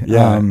quinky-dink.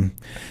 Yeah.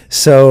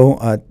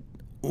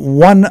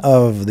 One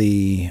of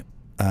the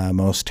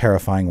most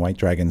terrifying white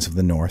dragons of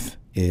the north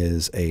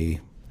is a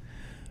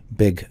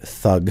big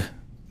thug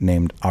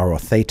named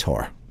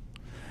Arothator.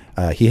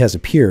 He has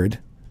appeared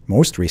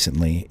most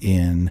recently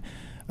in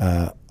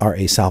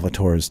R.A.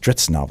 Salvatore's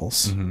Dritz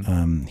novels.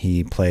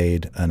 He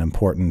played an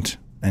important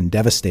and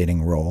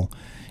devastating role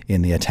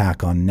in the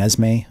attack on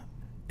Nesme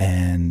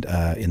and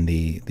in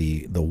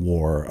the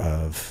War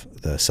of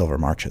the Silver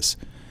Marches.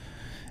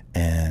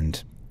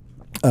 And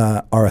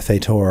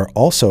Arothator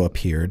also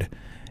appeared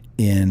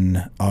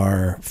in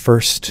our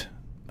first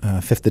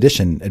 5th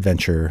edition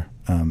adventure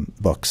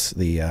books,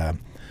 the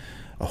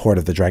Horde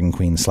of the Dragon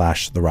Queen /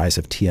 The Rise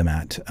of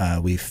Tiamat.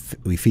 We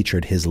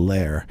featured his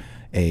lair,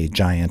 a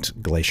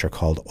giant glacier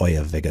called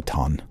Oya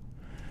Vigaton.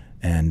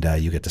 And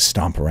you get to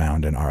stomp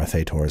around in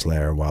Arothator's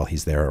lair while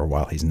he's there or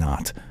while he's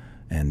not,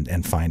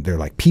 and find they're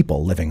like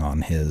people living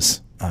on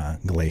his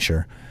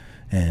glacier.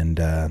 And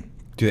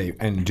Do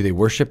they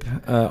worship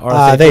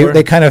Arothator?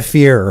 they kind of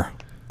fear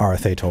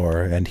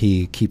Arothator, and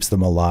he keeps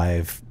them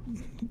alive,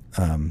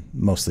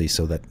 mostly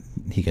so that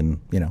he can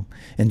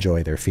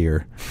enjoy their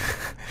fear.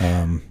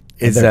 And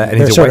he's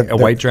a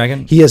white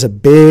dragon? He is a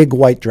big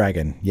white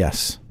dragon,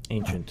 yes.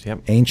 Ancient,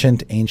 yep.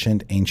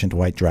 Ancient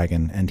white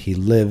dragon, and he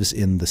lives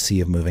in the Sea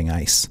of Moving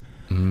Ice,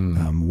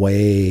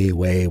 way,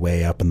 way,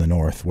 way up in the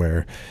north,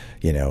 where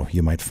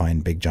you might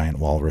find big giant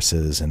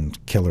walruses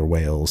and killer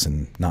whales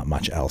and not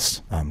much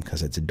else,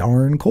 because it's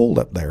darn cold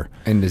up there.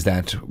 And is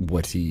that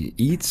what he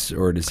eats,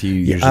 or does he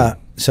usually?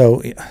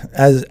 So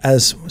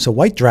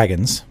white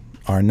dragons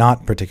are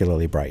not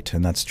particularly bright,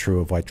 and that's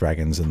true of white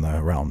dragons in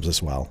the realms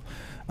as well.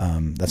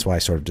 That's why I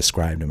sort of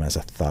described him as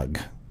a thug,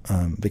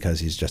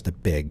 because he's just a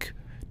big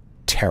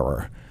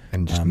terror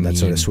And just that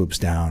sort mean. of swoops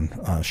down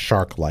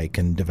shark-like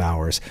and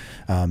devours.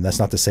 That's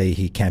not to say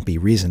he can't be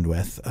reasoned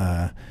with.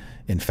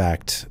 In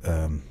fact,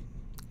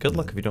 Good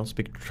luck if you don't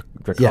speak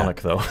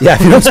Draconic, though. yeah,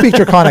 if you don't speak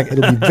Draconic,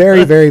 it'll be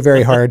very, very,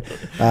 very hard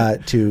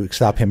to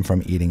stop him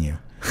from eating you.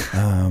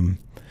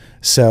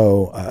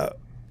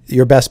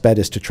 Your best bet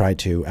is to try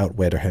to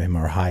outwit him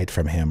or hide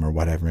from him or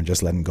whatever, and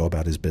just let him go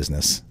about his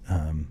business.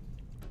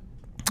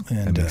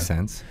 That makes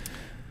sense.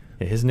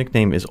 Yeah, his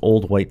nickname is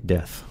Old White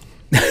Death.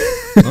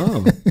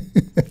 Oh,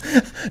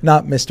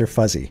 Not Mr.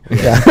 Fuzzy.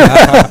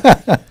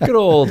 Yeah. good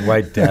old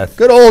White Death.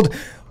 Good old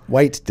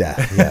White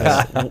Death,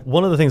 yes.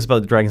 One of the things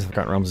about the Dragons of the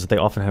Forgotten Realms is that they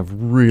often have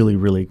really,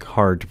 really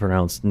hard to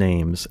pronounce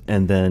names,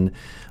 and then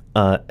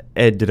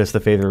Ed did us the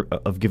favor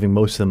of giving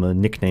most of them a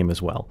nickname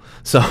as well.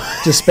 So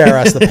To spare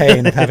us the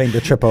pain of having to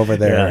trip over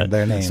their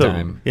name. So,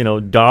 Time.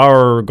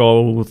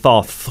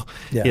 Dargothoth,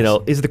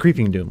 Yes. is the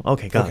Creeping Doom.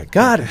 Okay, got Okay, it.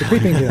 got it. The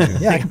Creeping Doom.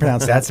 Yeah, I can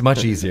pronounce that. That's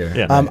much easier.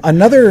 Yeah.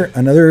 Another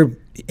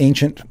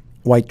ancient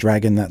white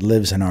dragon that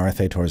lives in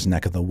Arathator's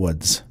neck of the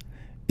woods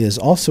is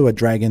also a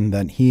dragon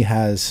that he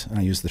has, and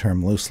I use the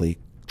term loosely,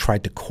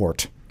 tried to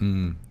court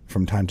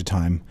from time to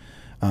time.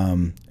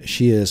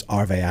 She is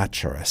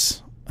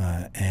Arveaturus,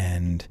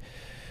 and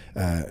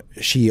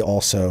she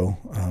also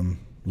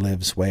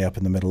lives way up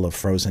in the middle of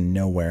frozen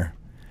nowhere.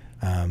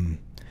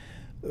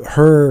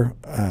 her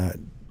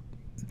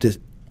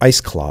Ice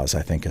Claws,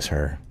 I think, is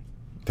her.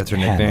 That's her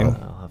handle.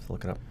 nickname. I'll have to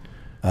look it up.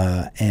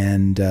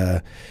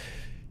 And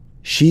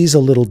she's a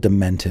little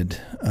demented.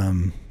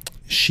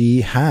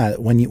 She had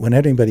when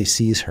anybody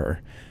sees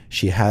her,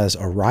 she has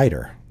a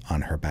rider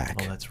on her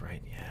back. Oh, that's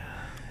right.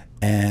 Yeah.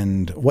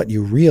 And what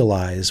you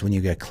realize when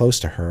you get close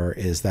to her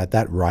is that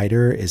that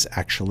rider is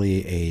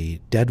actually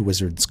a dead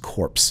wizard's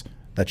corpse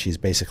that she's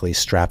basically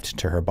strapped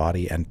to her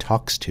body and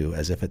talks to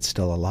as if it's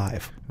still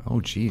alive.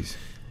 Oh, jeez.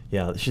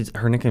 Yeah,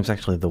 her nickname's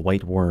actually the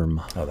White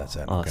Worm. Oh, that's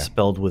it. Okay.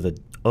 Spelled with a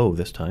O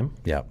this time.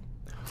 Yeah.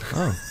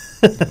 Oh.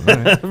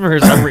 For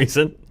some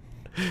reason.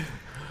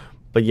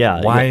 But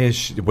yeah. Why is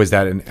she, was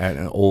that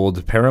an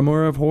old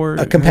paramour of horror?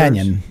 A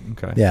companion.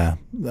 Okay. Yeah.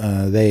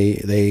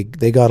 They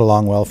got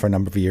along well for a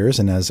number of years,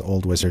 and as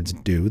old wizards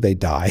do, they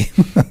die.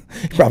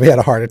 He probably had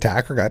a heart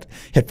attack or got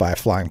hit by a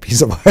flying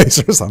piece of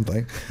ice or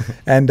something.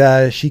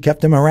 And she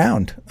kept him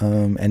around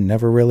and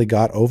never really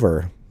got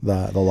over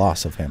the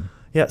loss of him.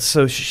 Yeah,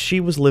 so she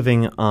was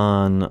living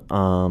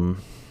on,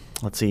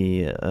 let's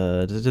see,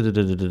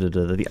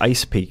 the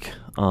Ice Peak,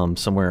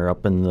 somewhere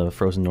up in the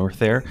frozen north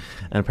there.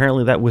 And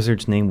apparently that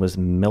wizard's name was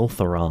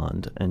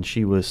Melthorond, and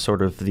she was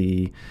sort of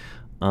the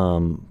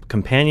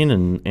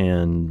companion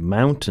and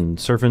mount and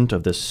servant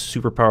of this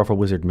super powerful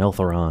wizard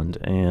Melthorond.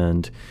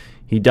 And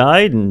he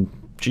died, and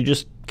she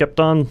just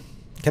kept on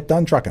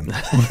trucking.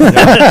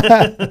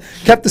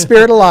 Kept the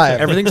spirit alive.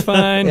 Everything's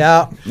fine.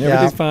 Yeah.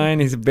 Everything's fine.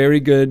 He's a very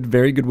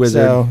good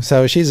wizard.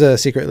 So she's a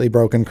secretly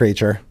broken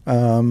creature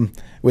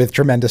with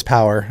tremendous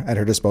power at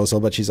her disposal,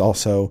 but she's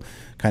also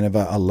kind of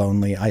a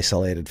lonely,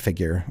 isolated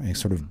figure, a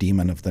sort of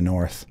demon of the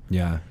north.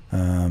 Yeah.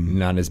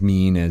 Not as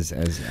mean as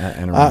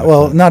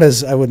well, not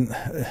as I wouldn't.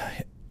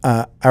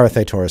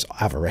 Arathator is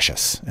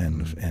avaricious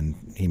and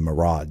he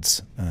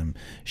marauds.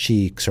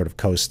 She sort of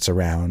coasts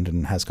around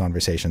and has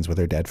conversations with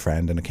her dead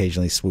friend, and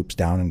occasionally swoops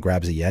down and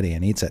grabs a yeti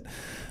and eats it.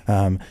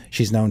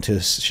 She's known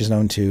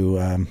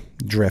to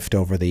drift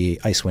over the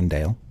Icewind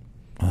Dale,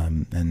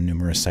 and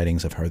numerous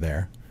sightings of her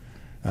there.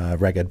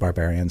 Ragged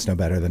barbarians know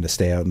better than to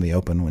stay out in the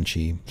open when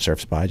she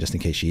surfs by, just in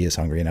case she is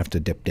hungry enough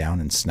to dip down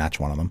and snatch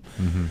one of them.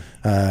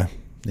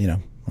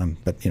 Mm-hmm.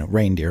 But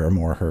reindeer are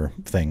more her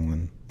thing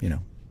than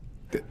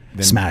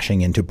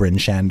smashing into Bryn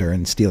Shander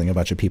and stealing a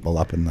bunch of people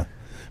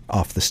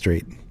off the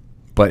street.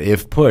 But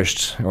if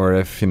pushed, or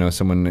if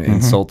someone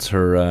insults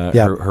her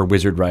her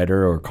wizard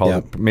rider, or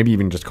maybe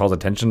even just calls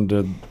attention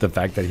to the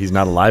fact that he's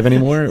not alive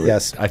anymore,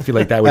 yes, I feel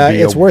like that would be.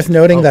 It's worth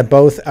noting that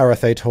both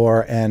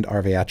Arathator and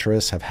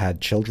Arviatris have had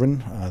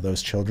children.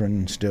 Those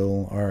children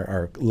still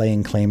are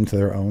laying claim to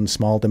their own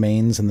small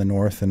domains in the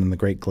north and in the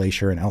Great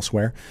Glacier and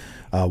elsewhere.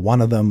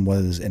 One of them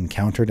was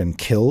encountered and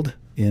killed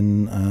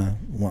in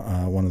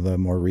one of the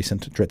more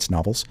recent Dritz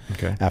novels,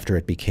 after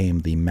it became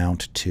the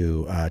mount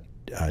to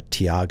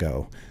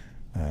Tiago,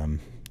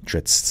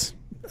 Dritz's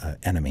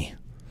enemy.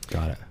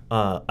 Got it.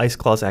 Ice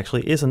Claws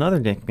actually is another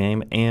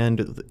nickname,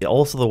 and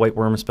also the White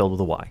Worm is spelled with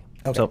a Y.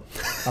 Okay. So,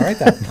 all right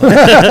then.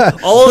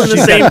 all in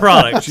the same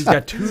product. She's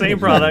got two same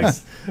products.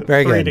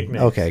 Very good.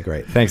 Nicknames. Okay,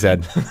 great. Thanks,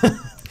 Ed.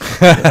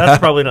 That's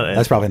probably not Ed.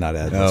 That's probably not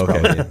Ed.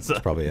 That's okay.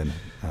 probably in.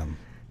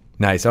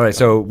 Nice. All right.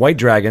 So white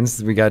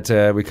dragons, we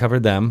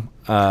covered them.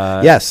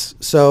 Yes.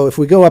 So if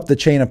we go up the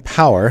chain of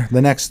power,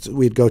 the next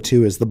we'd go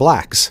to is the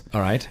blacks.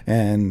 All right.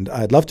 And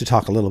I'd love to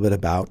talk a little bit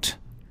about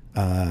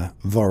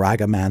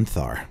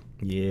Voragamanthar.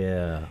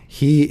 Yeah.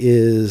 He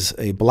is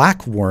a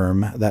black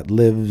worm that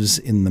lives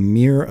in the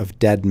Mere of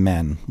Dead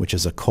Men, which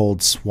is a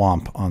cold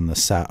swamp on the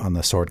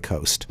Sword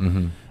Coast,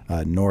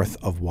 north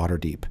of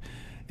Waterdeep.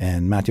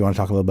 And Matt, do you want to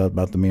talk a little bit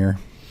about the Mere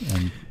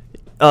and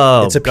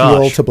its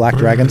appeal to black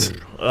dragons?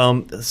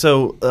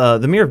 So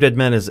the Mere of Dead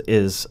Men is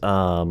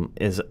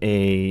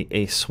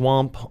a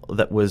swamp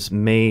that was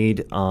made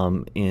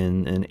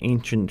in an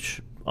ancient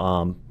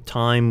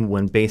time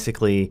when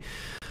basically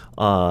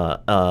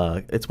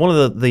it's one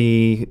of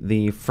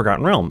the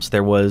Forgotten Realms.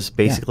 There was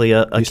basically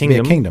a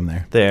kingdom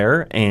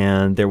there,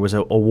 and there was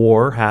a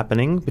war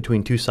happening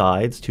between two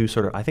sides, two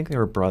sort of, I think they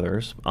were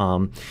brothers,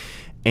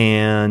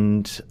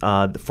 and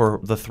for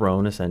the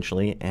throne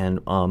essentially,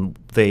 and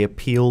they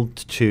appealed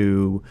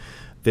to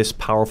this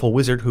powerful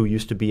wizard who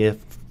used to be a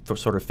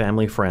sort of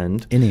family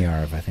friend.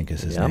 Iniarv, I think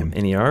is his name.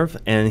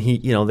 Iniarv, and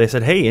they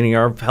said, "Hey,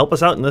 Iniarv, help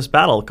us out in this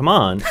battle. Come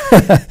on."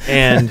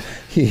 And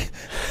he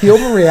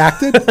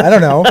overreacted. I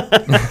don't know.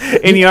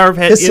 Iniarv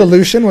had his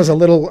solution was a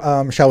little,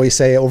 shall we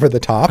say, over the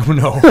top. Oh,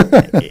 no.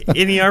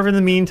 Iniarv, in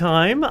the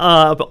meantime,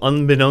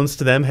 unbeknownst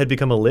to them, had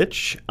become a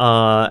lich,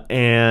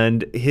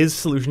 and his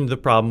solution to the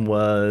problem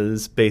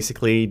was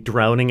basically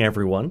drowning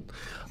everyone.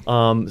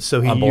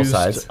 So he used both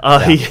sides.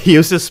 He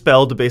used a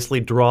spell to basically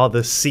draw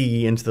the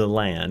sea into the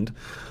land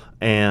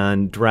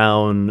and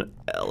drown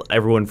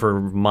everyone for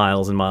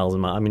miles and miles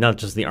and miles. I mean, not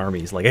just the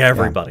armies, like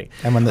everybody.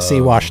 Yeah. And when the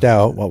sea washed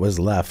out, what was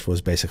left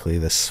was basically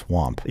this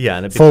swamp. Yeah,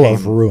 and full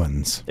of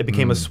ruins. It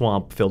became a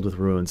swamp filled with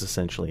ruins,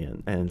 essentially,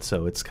 and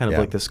so it's kind of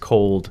like this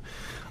cold,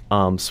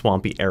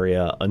 swampy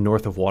area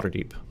north of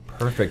Waterdeep.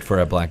 Perfect for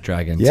a black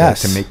dragon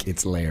Yes. to make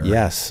its lair.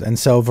 Yes, and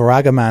so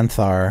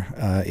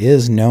Varagamantharr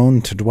is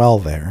known to dwell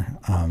there.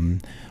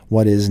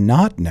 What is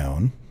not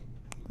known,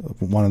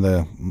 one of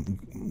the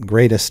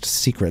greatest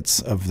secrets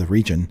of the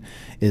region,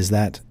 is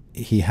that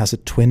he has a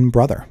twin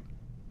brother,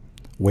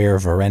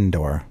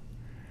 Wyrms,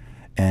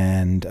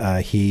 and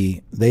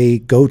they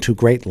go to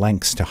great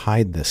lengths to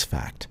hide this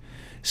fact.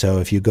 So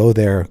if you go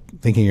there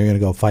thinking you're going to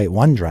go fight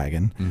one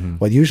dragon,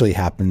 what usually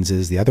happens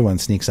is the other one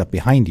sneaks up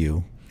behind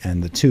you,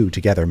 and the two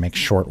together make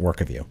short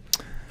work of you.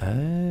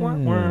 And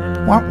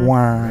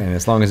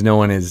as long as no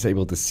one is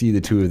able to see the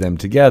two of them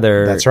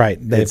together, that's right.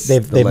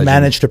 They've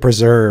managed to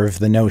preserve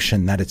the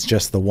notion that it's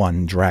just the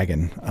one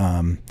dragon.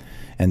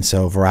 And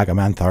so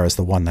Varagamantharr is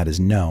the one that is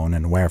known,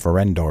 and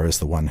Wyrms is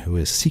the one who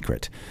is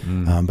secret.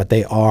 But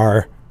they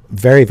are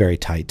very, very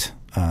tight.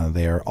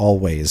 They are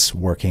always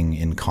working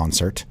in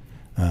concert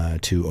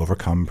to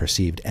overcome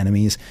perceived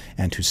enemies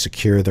and to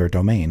secure their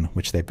domain,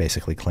 which they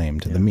basically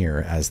claimed the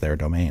mirror as their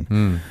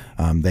domain.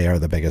 They are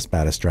the biggest,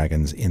 baddest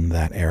dragons in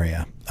that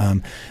area.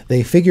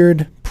 They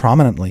figured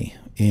prominently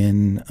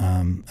in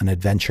an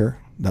adventure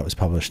that was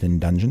published in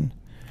Dungeon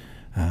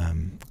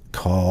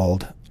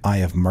called Eye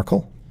of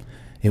Merkel.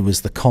 It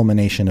was the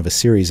culmination of a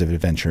series of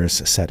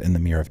adventures set in the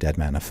Mirror of Dead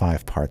Man, a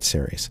 5-part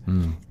series.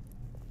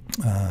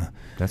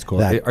 That's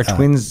cool. Are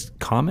twins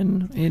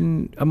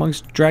common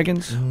amongst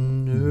dragons?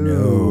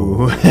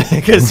 No.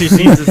 Because he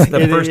seems it's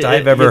the first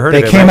I've ever heard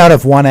of it. They came out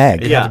of one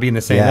egg. They have to be in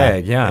the same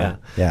egg, yeah.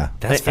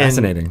 That's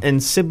fascinating.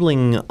 And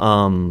siblings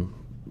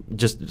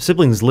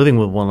living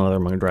with one another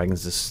among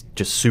dragons is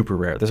just super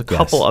rare. There's a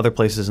couple other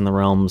places in the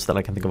realms that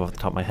I can think of off the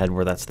top of my head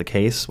where that's the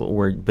case,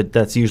 but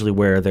that's usually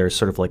where there's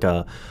sort of like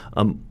a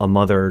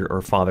mother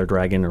or father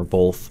dragon or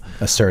both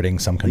asserting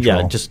some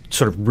control. Yeah, just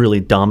sort of really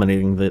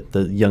dominating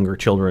the younger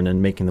children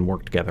and making them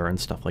work together and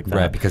stuff like that.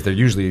 Right, because they're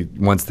usually,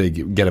 once they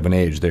get of an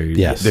age,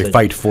 they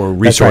fight for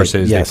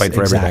resources, Yes, they fight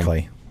for exactly.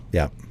 everything.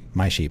 Yeah,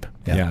 my sheep.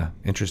 Yeah,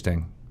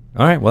 interesting.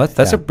 All right, well,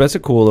 that's a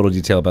cool little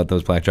detail about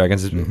those black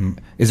dragons.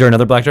 Is there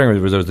another black dragon, or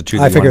were those the two?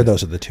 I figured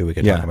those are the two we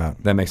could talk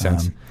about. That makes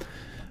sense.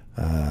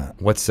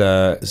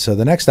 So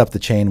the next up the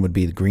chain would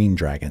be the green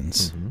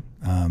dragons.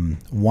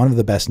 One of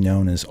the best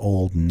known is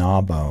Old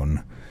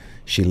Gnawbone.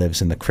 She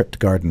lives in the Crypt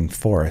Garden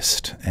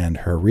Forest, and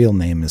her real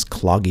name is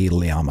Cloggy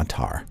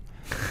Liamatar.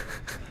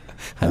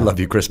 I love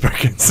you, Chris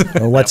Perkins.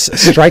 What's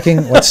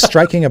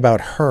striking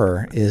about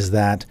her is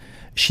that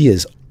she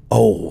is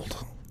old.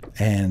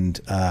 And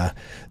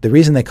the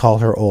reason they call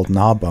her Old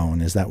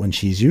Gnawbone is that when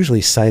she's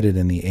usually sighted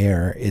in the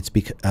air, it's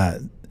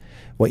because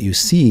what you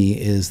see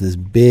is this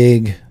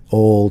big,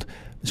 old,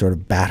 sort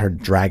of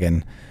battered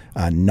dragon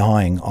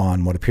gnawing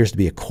on what appears to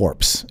be a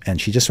corpse.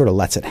 And she just sort of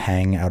lets it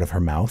hang out of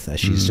her mouth as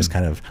she's just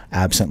kind of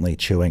absently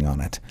chewing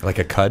on it. Like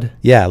a cud?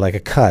 Yeah, like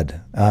a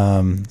cud.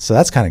 So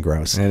that's kind of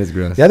gross. That is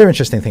gross. The other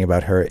interesting thing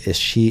about her is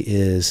she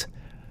is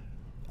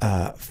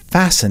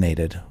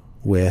fascinated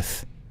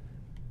with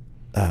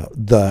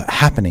the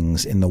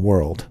happenings in the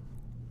world.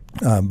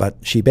 But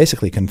she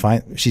basically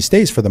she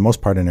stays for the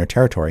most part in her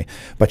territory,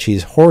 but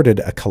she's hoarded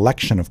a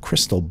collection of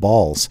crystal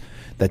balls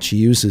that she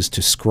uses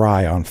to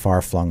scry on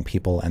far-flung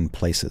people and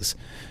places,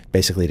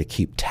 basically to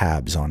keep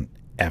tabs on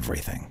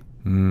everything.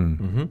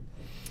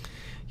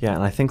 Yeah,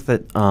 and I think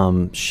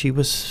that she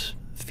was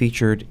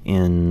featured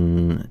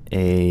in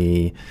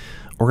a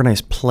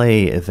organized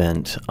play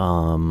event,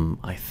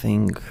 I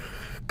think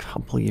a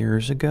couple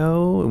years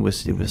ago. It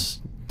was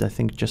I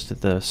think just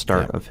at the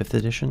start of 5th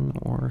edition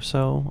or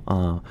so.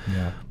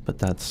 But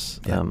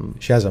that's...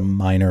 she has a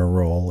minor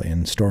role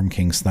in Storm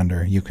King's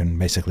Thunder. You can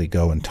basically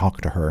go and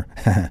talk to her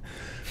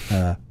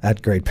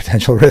at great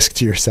potential risk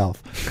to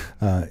yourself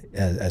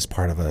as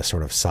part of a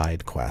sort of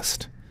side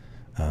quest.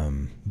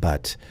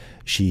 But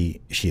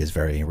she is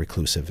very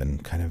reclusive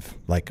and kind of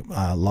like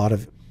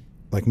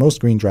like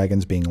most green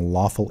dragons being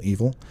lawful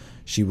evil,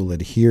 she will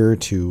adhere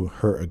to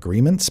her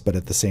agreements, but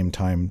at the same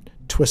time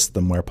twist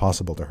them where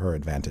possible to her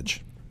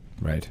advantage.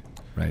 Right.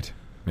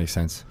 Makes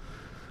sense.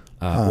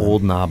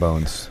 Old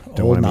Gnawbones.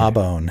 Old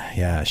Gnawbone.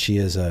 Yeah, she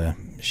is a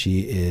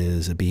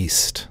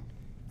beast.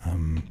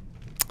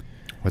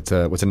 What's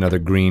another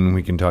green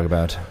we can talk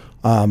about?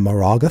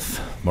 Marauder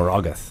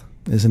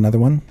is another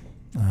one.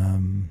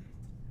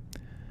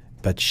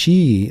 But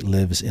she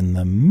lives in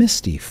the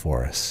Misty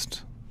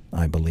Forest,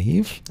 I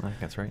believe. I think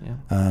that's right.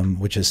 Yeah.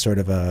 Which is sort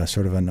of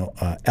an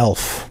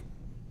elf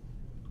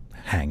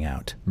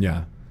hangout.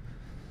 Yeah.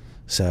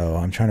 So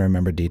I'm trying to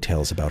remember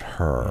details about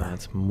her.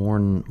 It's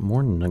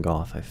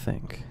Mornagoth, I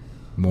think.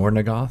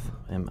 Mornagoth?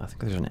 I think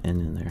there's an N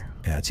in there.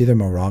 Yeah, it's either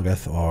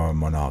Moragoth or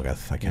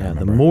Monagoth. I can't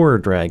remember. The Moor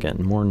Dragon,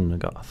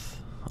 Mornagoth.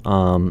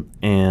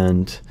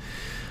 And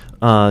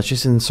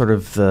she's in sort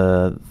of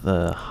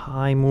the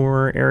High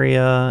Moor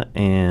area,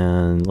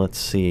 and let's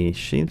see,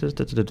 she's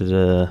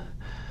the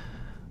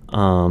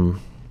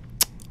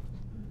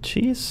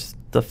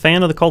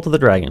fan of the Cult of the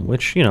Dragon,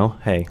 which,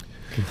 hey.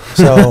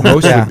 So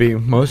most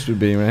would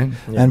be, right?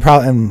 Yeah.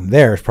 And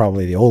there's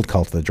probably the old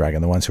Cult of the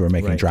Dragon, the ones who were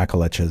making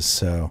Dracoliches.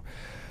 So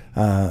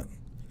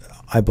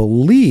I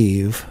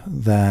believe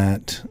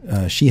that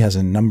she has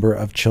a number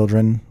of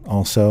children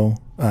also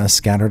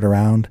scattered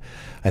around.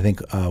 I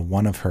think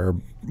one of her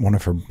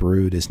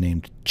brood is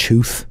named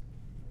Chuth,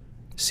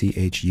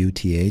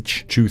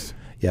 Chuth. Truth.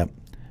 Yep.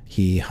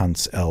 He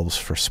hunts elves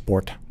for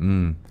sport.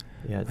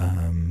 Yeah,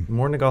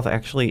 Mornigoth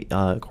actually,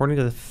 according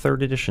to the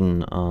 3rd edition,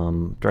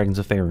 Dragons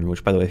of Faerun,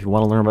 which, by the way, if you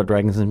want to learn about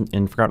dragons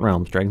in Forgotten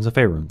Realms, Dragons of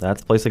Faerun,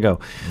 that's the place to go,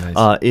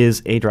 Nice.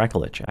 is a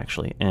Dracolich,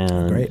 actually.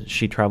 And Great.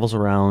 she travels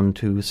around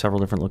to several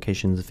different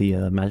locations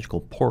via magical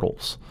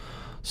portals.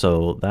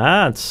 So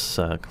that's...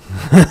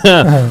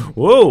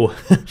 whoa!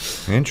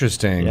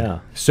 Interesting. Yeah.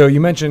 So you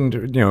mentioned,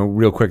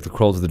 real quick, the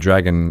Crawls of the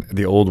Dragon,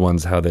 the old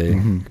ones, how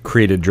they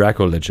created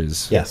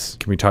Dracoliches. Yes.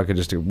 Can we talk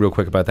just real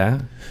quick about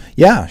that?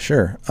 Yeah,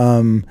 sure.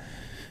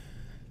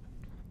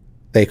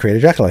 They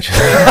created Dracoliches.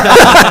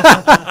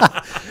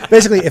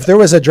 Basically, if there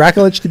was a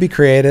Dracolich to be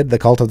created, the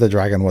Cult of the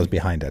Dragon was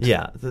behind it.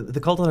 Yeah, the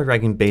Cult of the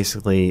Dragon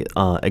basically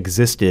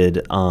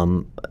existed.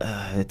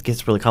 It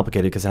gets really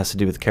complicated because it has to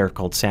do with a character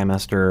called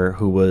Samester,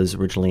 who was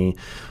originally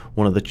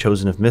one of the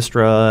chosen of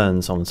Mystra,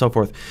 and so on and so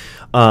forth.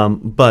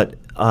 But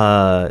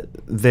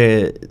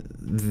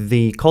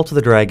the Cult of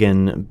the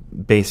Dragon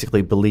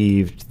basically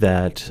believed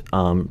that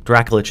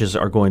Dracoliches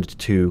are going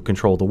to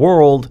control the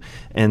world,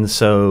 and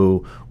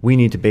so we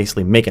need to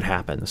basically make it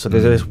happen. So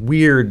there's this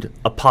weird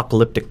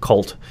apocalyptic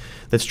cult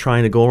that's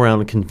trying to go around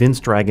and convince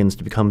dragons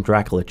to become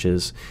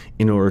Dracoliches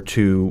in order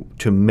to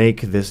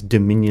make this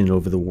dominion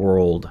over the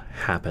world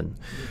happen.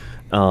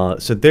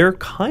 So they're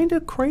kind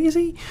of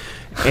crazy.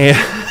 And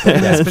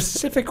Yeah,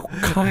 specific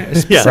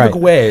Right.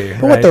 way.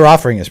 But what they're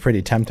offering is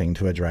pretty tempting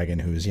to a dragon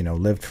who's,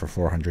 lived for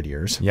 400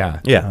 years.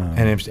 Yeah. Yeah.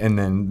 And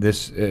then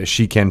this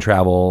she can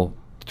travel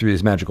through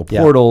these magical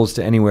portals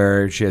to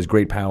anywhere. She has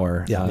great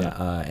power.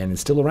 Yeah. And is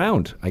still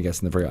around, I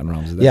guess, in the Forgotten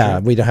Realms. Is that Yeah,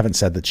 true? we haven't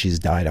said that she's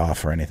died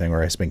off or anything,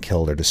 or has been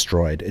killed or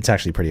destroyed. It's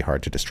actually pretty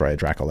hard to destroy a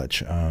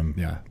Dracolich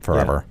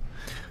forever.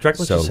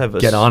 Dracoliches So have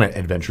get on it,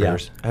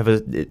 adventurers. have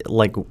a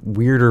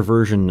weirder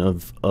version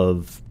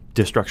of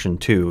destruction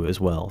too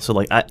as well. So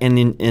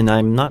and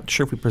I'm not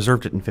sure if we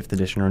preserved it in 5th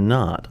edition or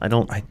not. I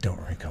don't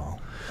recall.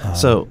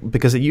 So,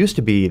 because it used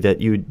to be that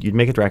you'd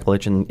make a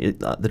Dracolich, and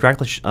the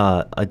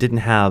Dracolich didn't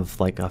have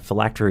like a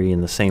phylactery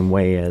in the same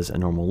way as a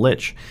normal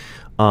lich.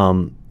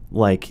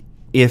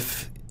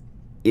 If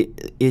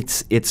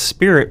its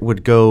spirit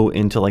would go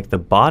into like the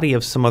body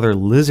of some other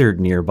lizard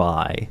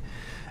nearby,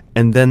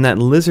 and then that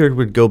lizard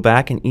would go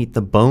back and eat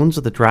the bones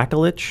of the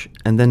Dracolich,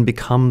 and then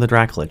become the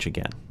Dracolich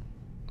again.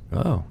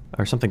 Oh.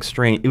 Or something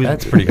strange.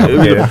 That's pretty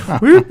complicated.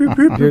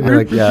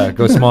 You're like,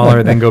 go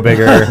smaller, then go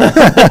bigger.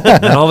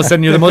 And all of a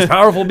sudden, you're the most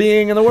powerful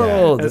being in the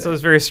world. So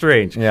it's very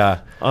strange.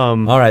 Yeah. All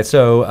right.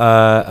 So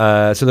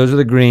those are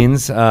the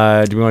greens. Do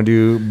we want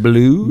to do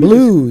blues?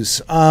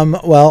 Blues.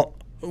 Well,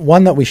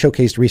 one that we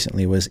showcased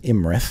recently was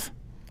Imrith,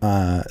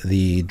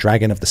 the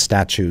dragon of the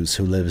statues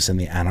who lives in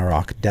the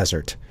Anarok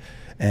Desert.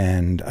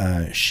 And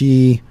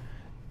she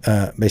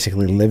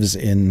basically lives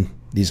in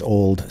these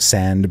old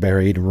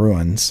sand-buried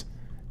ruins.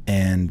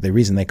 And the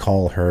reason they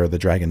call her the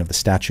Dragon of the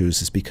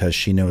Statues is because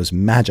she knows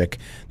magic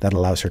that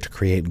allows her to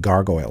create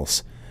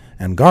gargoyles.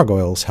 And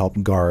gargoyles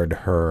help guard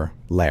her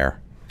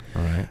lair.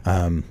 All right.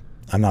 I'm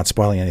not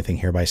spoiling anything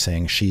here by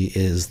saying she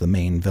is the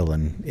main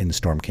villain in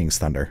Storm King's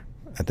Thunder.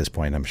 At this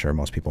point, I'm sure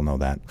most people know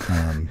that.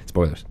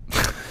 Spoilers.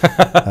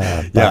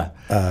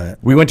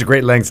 We went to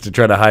great lengths to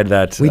try to hide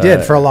that. We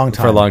did for a long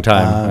time. For a long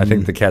time. I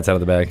think the cat's out of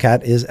the bag.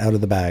 Cat is out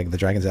of the bag. The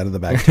dragon's out of the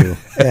bag, too.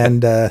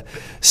 And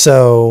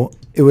so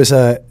it was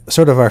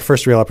sort of our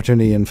first real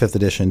opportunity in 5th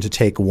edition to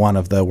take one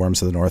of the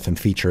Wyrms of the North and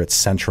feature it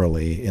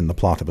centrally in the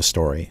plot of a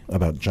story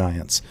about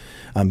giants,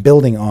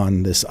 building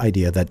on this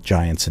idea that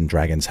giants and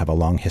dragons have a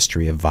long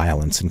history of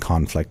violence and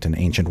conflict, and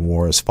ancient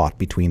wars fought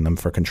between them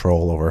for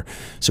control over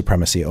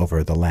supremacy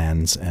over the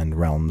lands and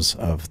realms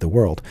of the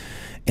world.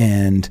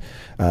 And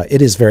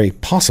it is very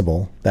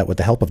possible that with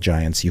the help of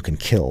giants, you can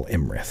kill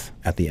Imrith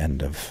at the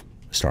end of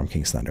Storm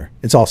King's Thunder.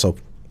 It's also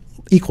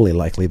equally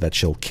likely that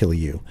she'll kill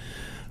you.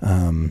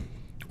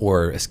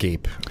 Or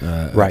escape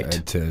Right.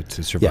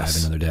 to survive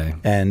another day.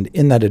 And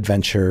in that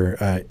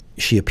adventure,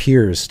 she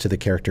appears to the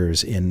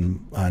characters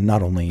in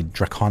not only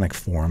draconic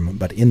form,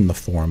 but in the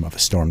form of a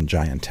storm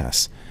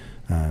giantess,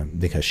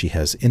 because she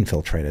has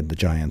infiltrated the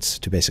giants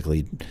to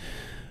basically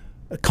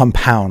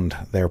compound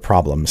their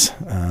problems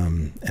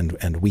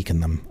and weaken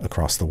them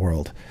across the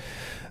world.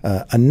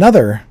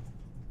 Another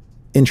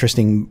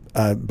interesting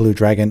blue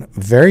dragon,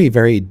 very,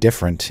 very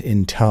different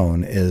in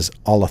tone, is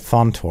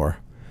Olathontor,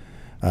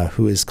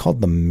 who is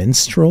called the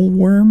Minstrel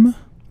Worm,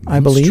 I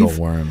believe.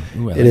 Minstrel Worm.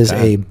 Ooh, I it like is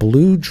that. a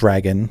blue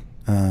dragon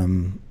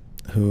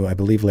who I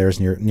believe lairs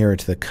nearer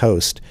to the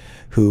coast,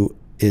 who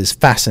is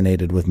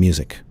fascinated with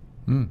music.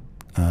 And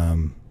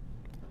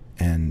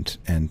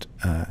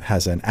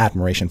has an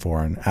admiration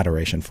for and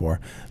adoration for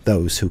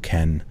those who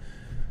can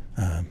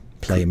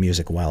play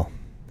music well.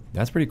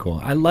 That's pretty cool.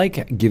 I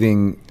like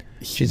giving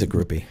She's a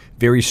groupie.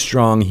 very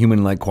strong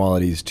human-like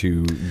qualities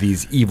to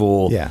these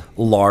evil, Yeah.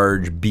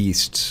 large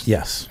beasts.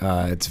 Yes.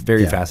 It's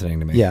very fascinating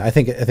to me. Yeah, I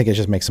think it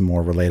just makes them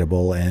more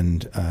relatable,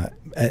 and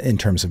in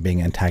terms of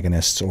being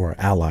antagonists or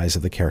allies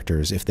of the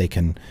characters,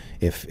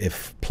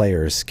 if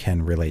players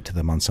can relate to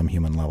them on some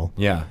human level.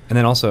 Yeah, and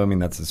then also, I mean,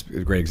 that's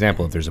a great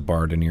example. If there's a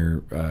bard in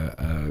your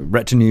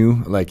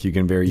retinue, like you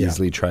can very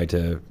easily try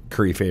to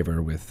curry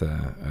favor with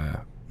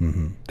that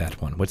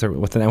one. What's that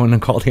one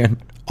called again?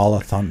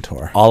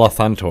 Olathontor.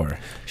 Olathontor.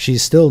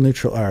 She's still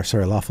neutral,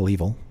 lawful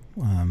evil.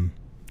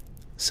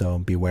 So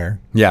beware.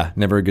 Yeah,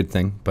 never a good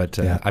thing. But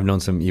Yeah. I've known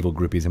some evil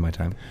groupies in my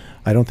time.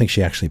 I don't think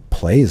she actually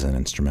plays an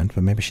instrument,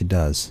 but maybe she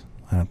does.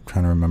 I'm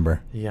trying to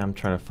remember. Yeah, I'm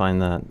trying to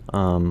find that.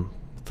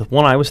 The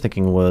one I was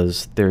thinking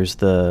was there's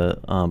the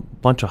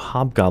bunch of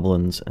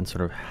hobgoblins and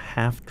sort of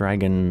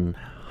half-dragon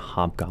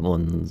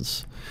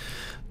hobgoblins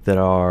that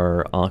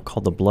are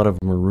called the Blood of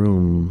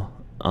Maroom,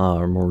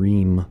 or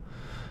Morim,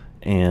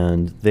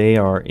 and they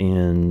are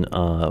in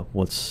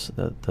let's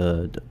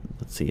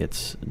see,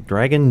 it's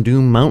Dragon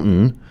Doom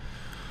Mountain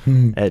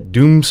at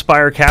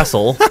Doomspire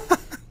Castle.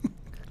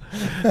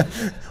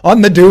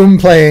 On the Doom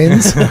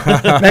Plains,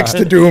 next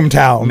to Doom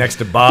Town. Next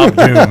to Bob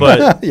Doom.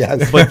 But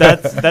Yes. but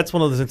that's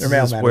one of those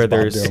instances mailman where is Bob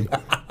there's Doom.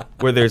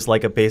 where there's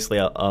like basically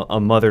a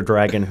mother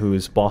dragon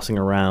who's bossing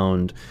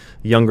around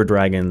younger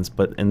dragons,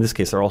 but in this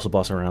case they're also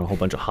bossing around a whole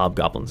bunch of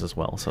hobgoblins as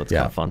well. So it's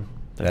kind of fun.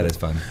 That is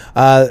fun.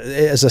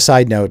 As a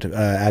side note,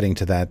 adding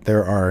to that,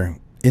 there are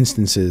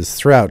instances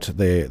throughout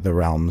the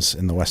realms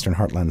in the Western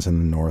Heartlands and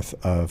the North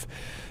of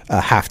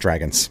half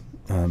dragons,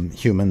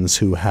 humans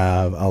who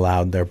have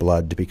allowed their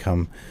blood to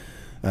become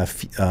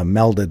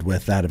melded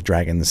with that of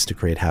dragons to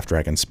create half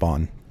dragon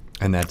spawn.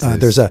 And that's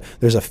There's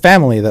a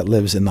family that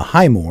lives in the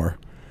High Moor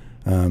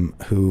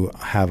who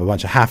have a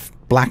bunch of half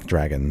black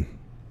dragon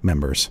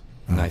members,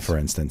 Nice. for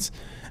instance,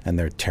 and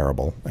they're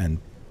terrible and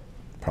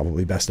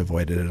probably best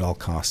avoided at all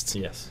costs.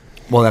 Yes.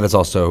 Well, that is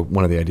also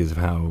one of the ideas of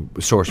how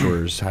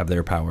sorcerers have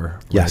their power.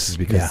 Right? Yes, Is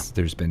because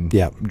there's been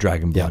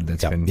dragon blood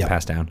that's been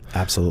passed down.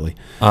 Absolutely.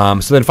 So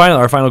then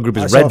our final group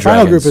is So red our dragons.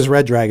 final group is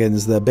red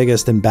dragons, the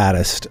biggest and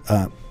baddest.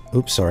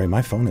 Oops, sorry,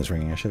 my phone is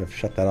ringing. I should have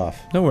shut that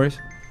off. No worries.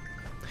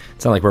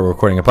 It's not like we're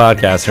recording a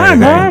podcast or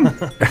anything.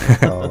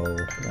 Oh,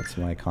 that's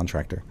my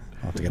contractor.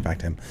 I'll have to get back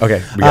to him.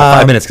 Okay, we got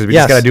 5 minutes because we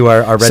just got to do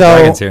our red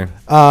dragons here.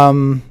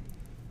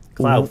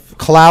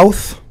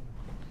 Klauth.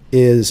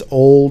 Is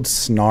Old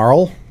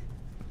Snarl.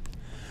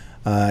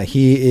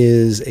 He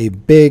is a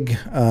big,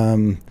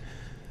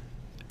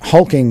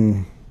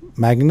 hulking,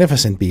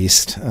 magnificent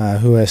beast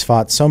who has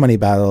fought so many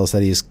battles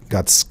that he's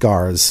got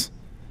scars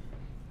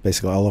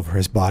basically all over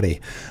his body.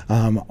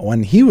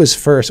 When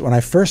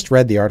I first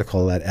read the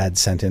article that Ed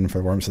sent in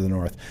for Wyrms of the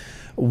North,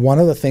 one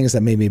of the things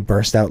that made me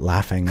burst out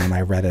laughing when I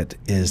read it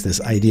is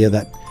this idea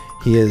that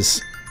he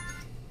is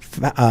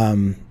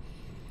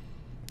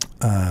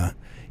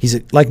he's,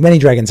 like many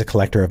dragons, a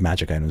collector of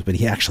magic items, but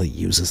he actually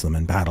uses them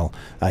in battle.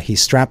 He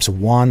straps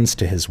wands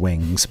to his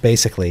wings,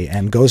 basically,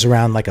 and goes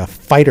around like a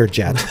fighter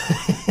jet,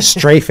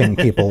 strafing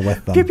people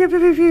with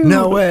them.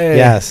 No way.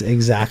 Yes,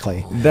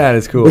 exactly. That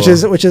is cool. Which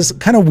is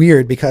kind of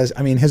weird because,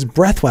 I mean, his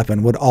breath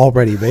weapon would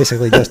already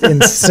basically just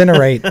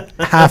incinerate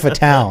half a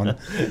town.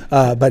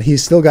 But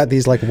he's still got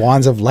these like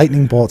wands of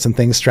lightning bolts and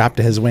things strapped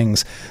to his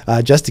wings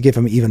just to give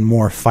him even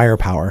more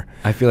firepower.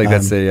 I feel like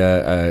that's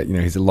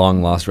he's a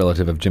long lost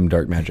relative of Jim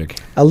Dark Magic.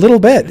 A little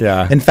bit.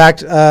 Yeah. In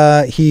fact,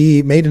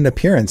 he made an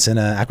appearance in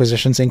an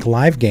Acquisitions Inc.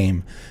 live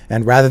game,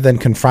 and rather than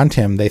confront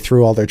him, they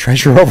threw all their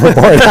treasure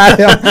overboard at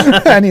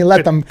him, and he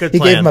let them. He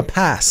gave him a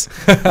pass.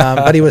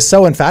 But he was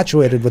so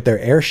infatuated with their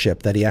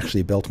airship that he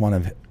actually built one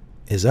of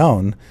his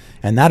own,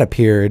 and that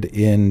appeared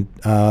in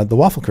the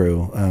Waffle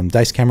Crew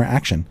Dice Camera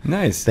Action.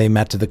 Nice. They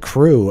met the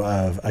crew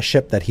of a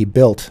ship that he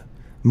built,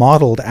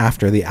 modeled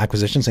after the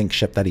Acquisitions Inc.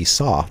 ship that he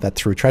saw that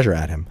threw treasure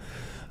at him.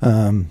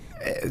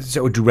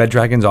 So do red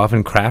dragons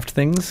often craft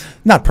things?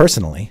 Not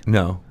personally.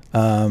 No.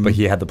 But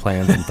he had the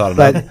plans and thought it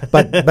out.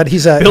 But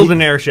he's a Build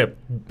an airship.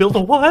 Build a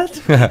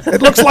what? It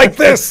looks like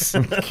this.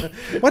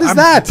 What is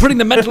that? Putting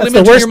the mental That's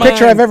image the in worst your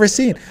picture mind. I've ever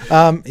seen.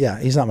 Yeah,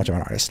 he's not much of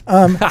an artist.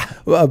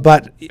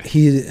 But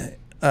he,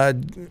 a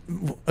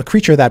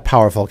creature that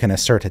powerful can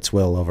assert its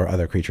will over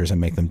other creatures and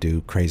make them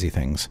do crazy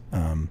things.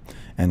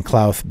 And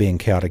Klauth, being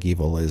chaotic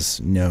evil, is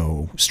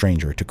no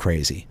stranger to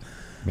crazy.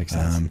 Makes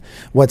sense.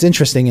 What's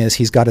interesting is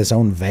he's got his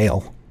own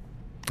veil.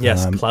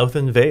 Yes, Klauth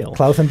and Vale.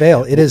 Klauth and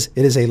Vale. It is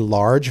a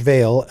large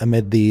veil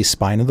amid the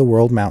Spine of the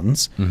World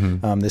mountains.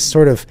 This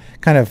sort of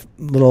kind of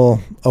little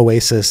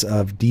oasis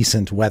of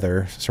decent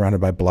weather, surrounded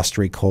by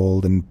blustery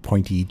cold and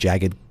pointy,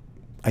 jagged,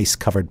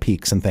 ice-covered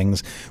peaks and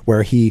things,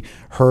 where he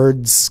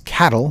herds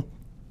cattle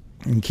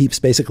and keeps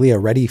basically a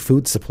ready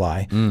food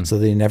supply so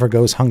that he never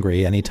goes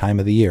hungry any time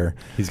of the year.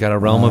 He's got a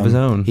realm of his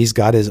own. He's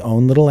got his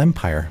own little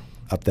empire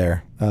up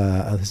there,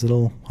 his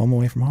little home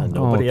away from home.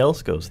 Nobody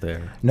else goes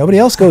there. Nobody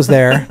else goes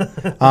there.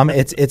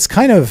 It's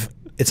kind of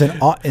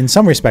in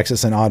some respects,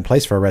 it's an odd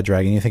place for a red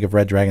dragon. You think of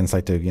red dragons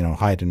like to,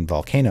 hide in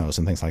volcanoes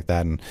and things like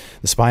that. And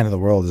the spine of the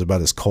world is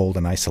about as cold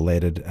and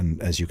isolated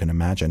as you can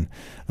imagine.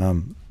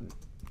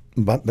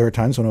 But there are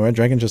times when a red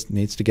dragon just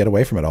needs to get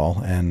away from it all.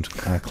 And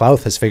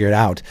Klauth has figured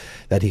out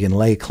that he can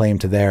lay claim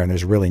to there, and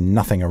there's really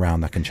nothing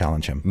around that can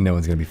challenge him. No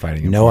one's going to be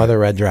fighting him. No other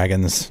red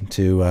dragons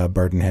to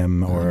burden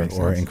him or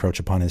sense. encroach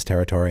upon his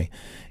territory.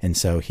 And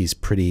so he's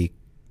pretty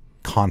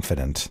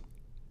confident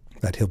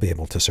that he'll be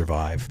able to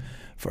survive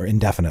for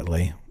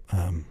indefinitely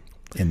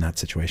in that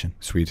situation.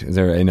 Sweet. Is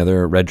there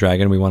another red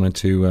dragon we wanted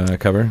to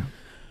cover?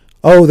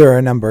 Oh, there are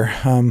a number.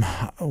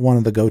 One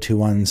of the go-to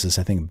ones is,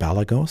 I think,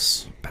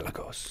 Balagos.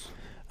 Balagos.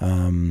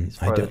 He's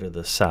farther to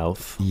the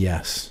south.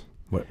 Yes.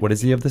 What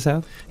is he of the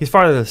south? He's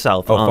farther to the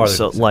south. Oh, farther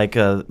so to the south. like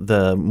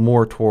the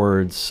more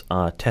towards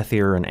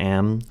Tethir and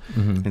Am.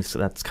 Mm-hmm. And so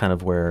that's kind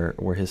of where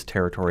his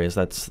territory is.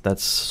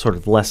 That's sort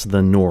of less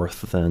the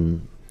north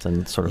than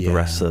sort of the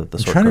rest of the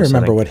I'm Sword trying to Coast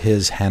remember setting. what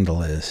his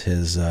handle is.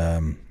 His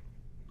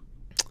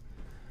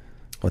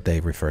what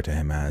they refer to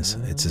him as.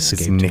 It's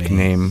escaped me.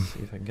 nickname. See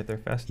if I can get there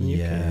fast than you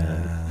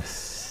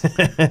Yes.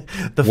 can.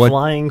 The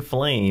Flying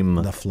Flame.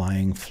 The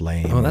Flying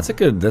Flame. Oh, that's a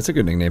good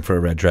nickname for a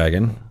red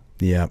dragon.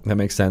 Yeah. That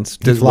makes sense.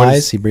 He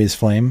flies, he breathes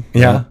flame.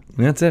 Yeah,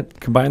 that's it.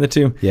 Combine the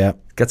two. Yeah.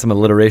 Got some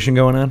alliteration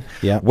going on.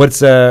 Yeah. What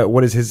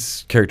is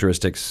his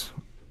characteristics?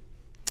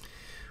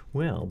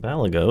 Well,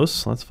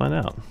 Balagos, let's find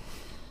out.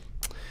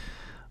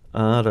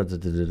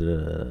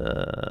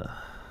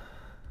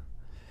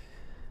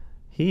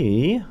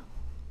 He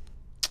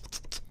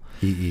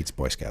eats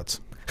Boy Scouts.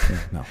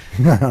 No.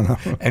 No.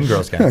 And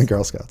Girl Scouts.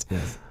 Girl Scouts.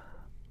 Yes.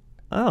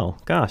 Oh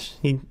gosh,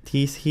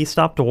 he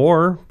stopped a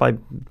war by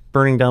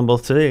burning down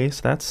both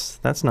cities. That's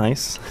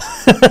nice.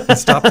 He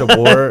stopped a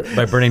war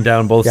by burning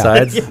down both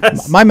sides.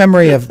 Yes. My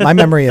memory of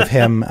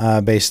him,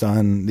 based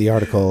on the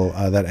article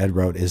that Ed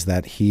wrote, is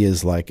that he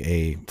is like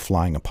a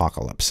flying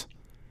apocalypse.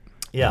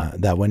 Yeah.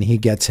 That when he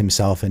gets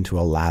himself into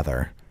a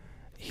lather,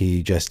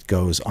 he just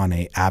goes on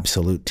a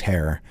absolute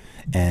tear,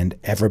 and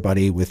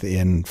everybody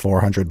within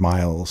 400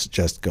 miles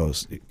just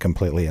goes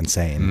completely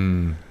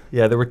insane.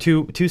 Yeah, there were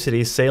two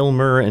cities,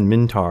 Sailmer and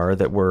Mintar,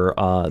 that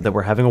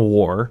were having a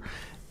war,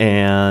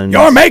 and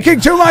You're making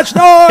too much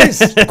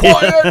noise!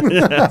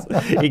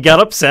 Quiet! he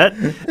got upset,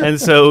 and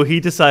so he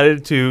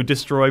decided to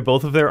destroy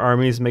both of their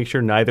armies, make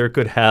sure neither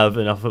could have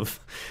enough of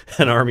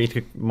an army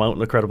to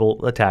mount a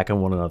credible attack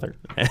on one another.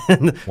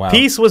 And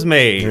peace was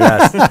made.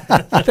 Yes.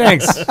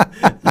 Thanks.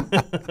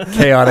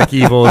 Chaotic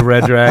evil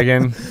red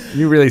dragon.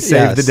 You really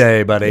saved the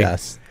day, buddy.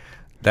 Yes.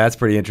 That's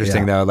pretty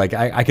interesting, though. Like,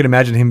 I can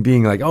imagine him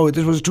being like, "Oh,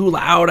 this was too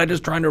loud. I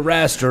just trying to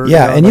rest." Or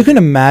and you can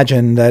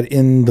imagine that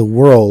in the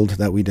world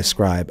that we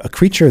describe, a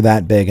creature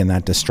that big and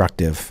that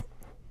destructive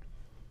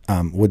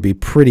would be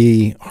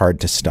pretty hard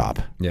to stop.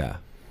 Yeah.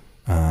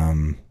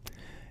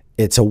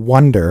 It's a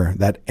wonder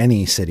that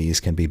any cities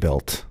can be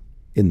built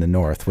in the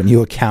north. When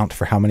you account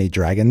for how many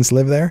dragons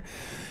live there,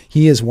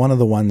 he is one of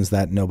the ones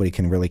that nobody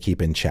can really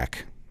keep in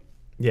check.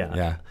 Yeah.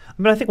 Yeah. I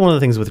mean, I think one of the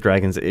things with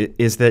dragons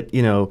is that,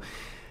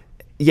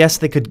 yes,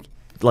 they could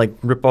like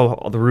rip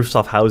all the roofs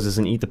off houses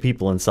and eat the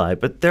people inside,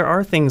 but there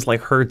are things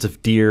like herds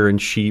of deer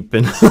and sheep,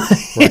 and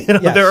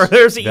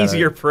there's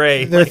easier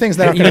prey. There are things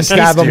that are going to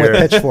stab them with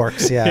tastier.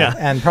 pitchforks,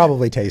 and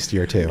probably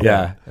tastier too.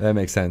 Yeah, that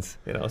makes sense.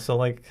 So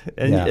like,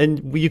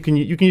 and you can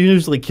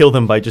usually kill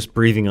them by just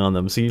breathing on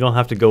them, so you don't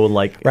have to go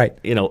like,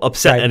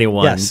 upset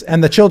anyone. Yes,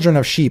 and the children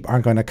of sheep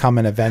aren't going to come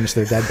and avenge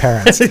their dead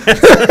parents.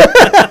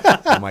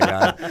 Oh my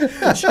god!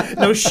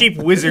 No sheep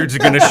wizards are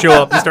going to show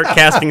up and start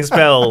casting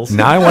spells.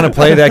 Now I want to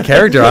play that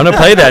character. I want to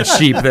play that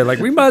sheep. They're like,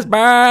 we must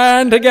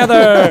band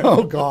together.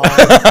 Oh God!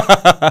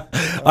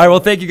 All right. Well,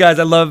 thank you guys.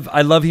 I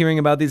love hearing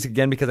about these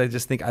again because I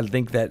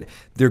think that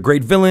they're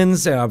great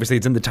villains. Obviously,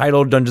 it's in the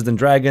title, Dungeons and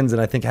Dragons,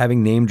 and I think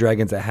having named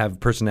dragons that have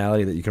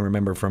personality that you can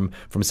remember from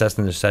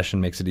session to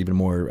session makes it even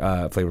more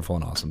flavorful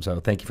and awesome. So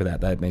thank you for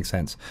that. That makes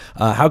sense.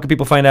 How can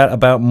people find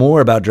out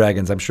more about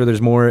dragons? I'm sure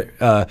there's more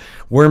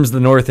Wyrms of the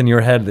North in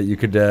your head that you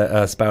could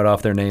spout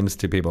off their names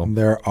to people.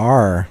 There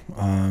are,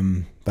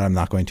 but I'm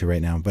not going to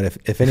right now. But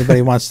if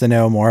anybody wants to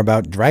know more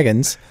about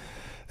dragons,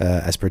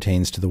 as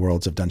pertains to the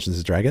worlds of Dungeons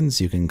and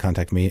Dragons, you can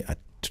contact me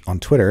on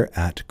Twitter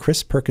at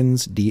Chris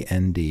Perkins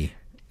DND.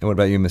 And what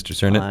about you, Mr.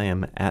 Cernett? I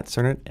am at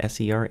Cernett,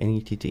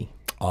 Cernett.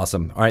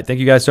 Awesome. All right. Thank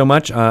you guys so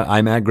much.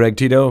 I'm at Greg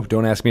Tito.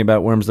 Don't ask me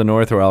about Wyrms of the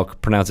North, or I'll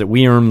pronounce it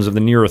Wyrms of the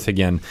Nearth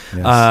again.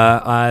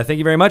 Yes. Thank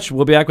you very much.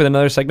 We'll be back with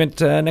another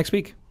segment next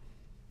week.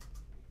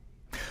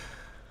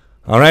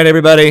 All right,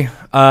 everybody.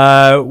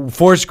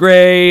 Force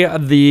Grey,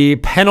 the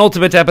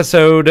penultimate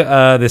episode,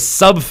 the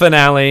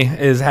sub-finale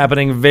is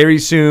happening very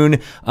soon.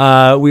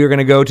 We are going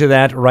to go to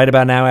that right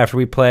about now after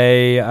we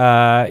play.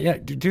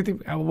 Do you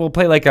think we'll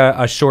play like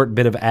a short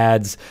bit of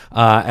ads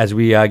as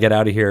we get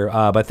out of here?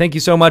 But thank you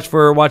so much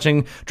for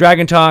watching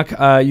Dragon Talk.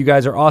 You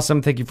guys are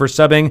awesome. Thank you for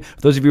subbing.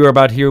 For those of you who are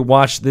about here,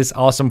 watch this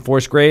awesome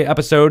Force Grey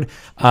episode.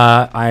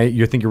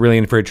 You think you're really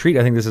in for a treat.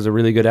 I think this is a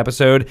really good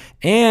episode.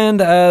 And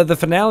the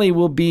finale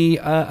will be,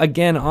 again,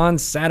 again on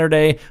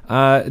Saturday,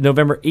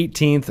 November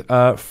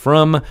 18th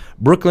from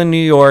Brooklyn, New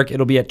York.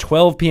 It'll be at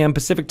 12 p.m.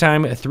 Pacific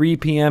time, 3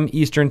 p.m.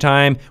 Eastern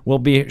time. We'll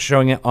be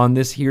showing it on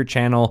this here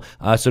channel,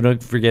 so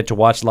don't forget to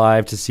watch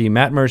live to see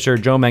Matt Mercer,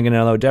 Joe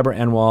Manganiello, Deborah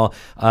Enwall,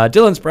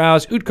 Dylan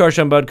Sprouse, Utkar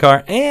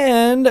Shambudkar,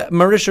 and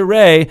Marisha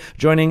Ray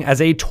joining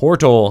as a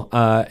turtle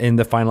in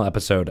the final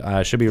episode.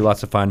 Should be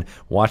lots of fun.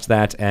 Watch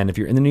that, and if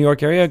you're in the New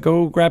York area,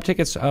 go grab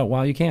tickets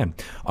while you can.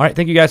 All right,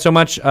 thank you guys so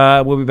much.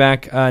 We'll be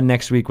back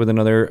next week with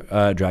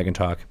another Dragon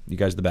Talk. You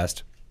guys are the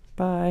best.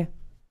 Bye.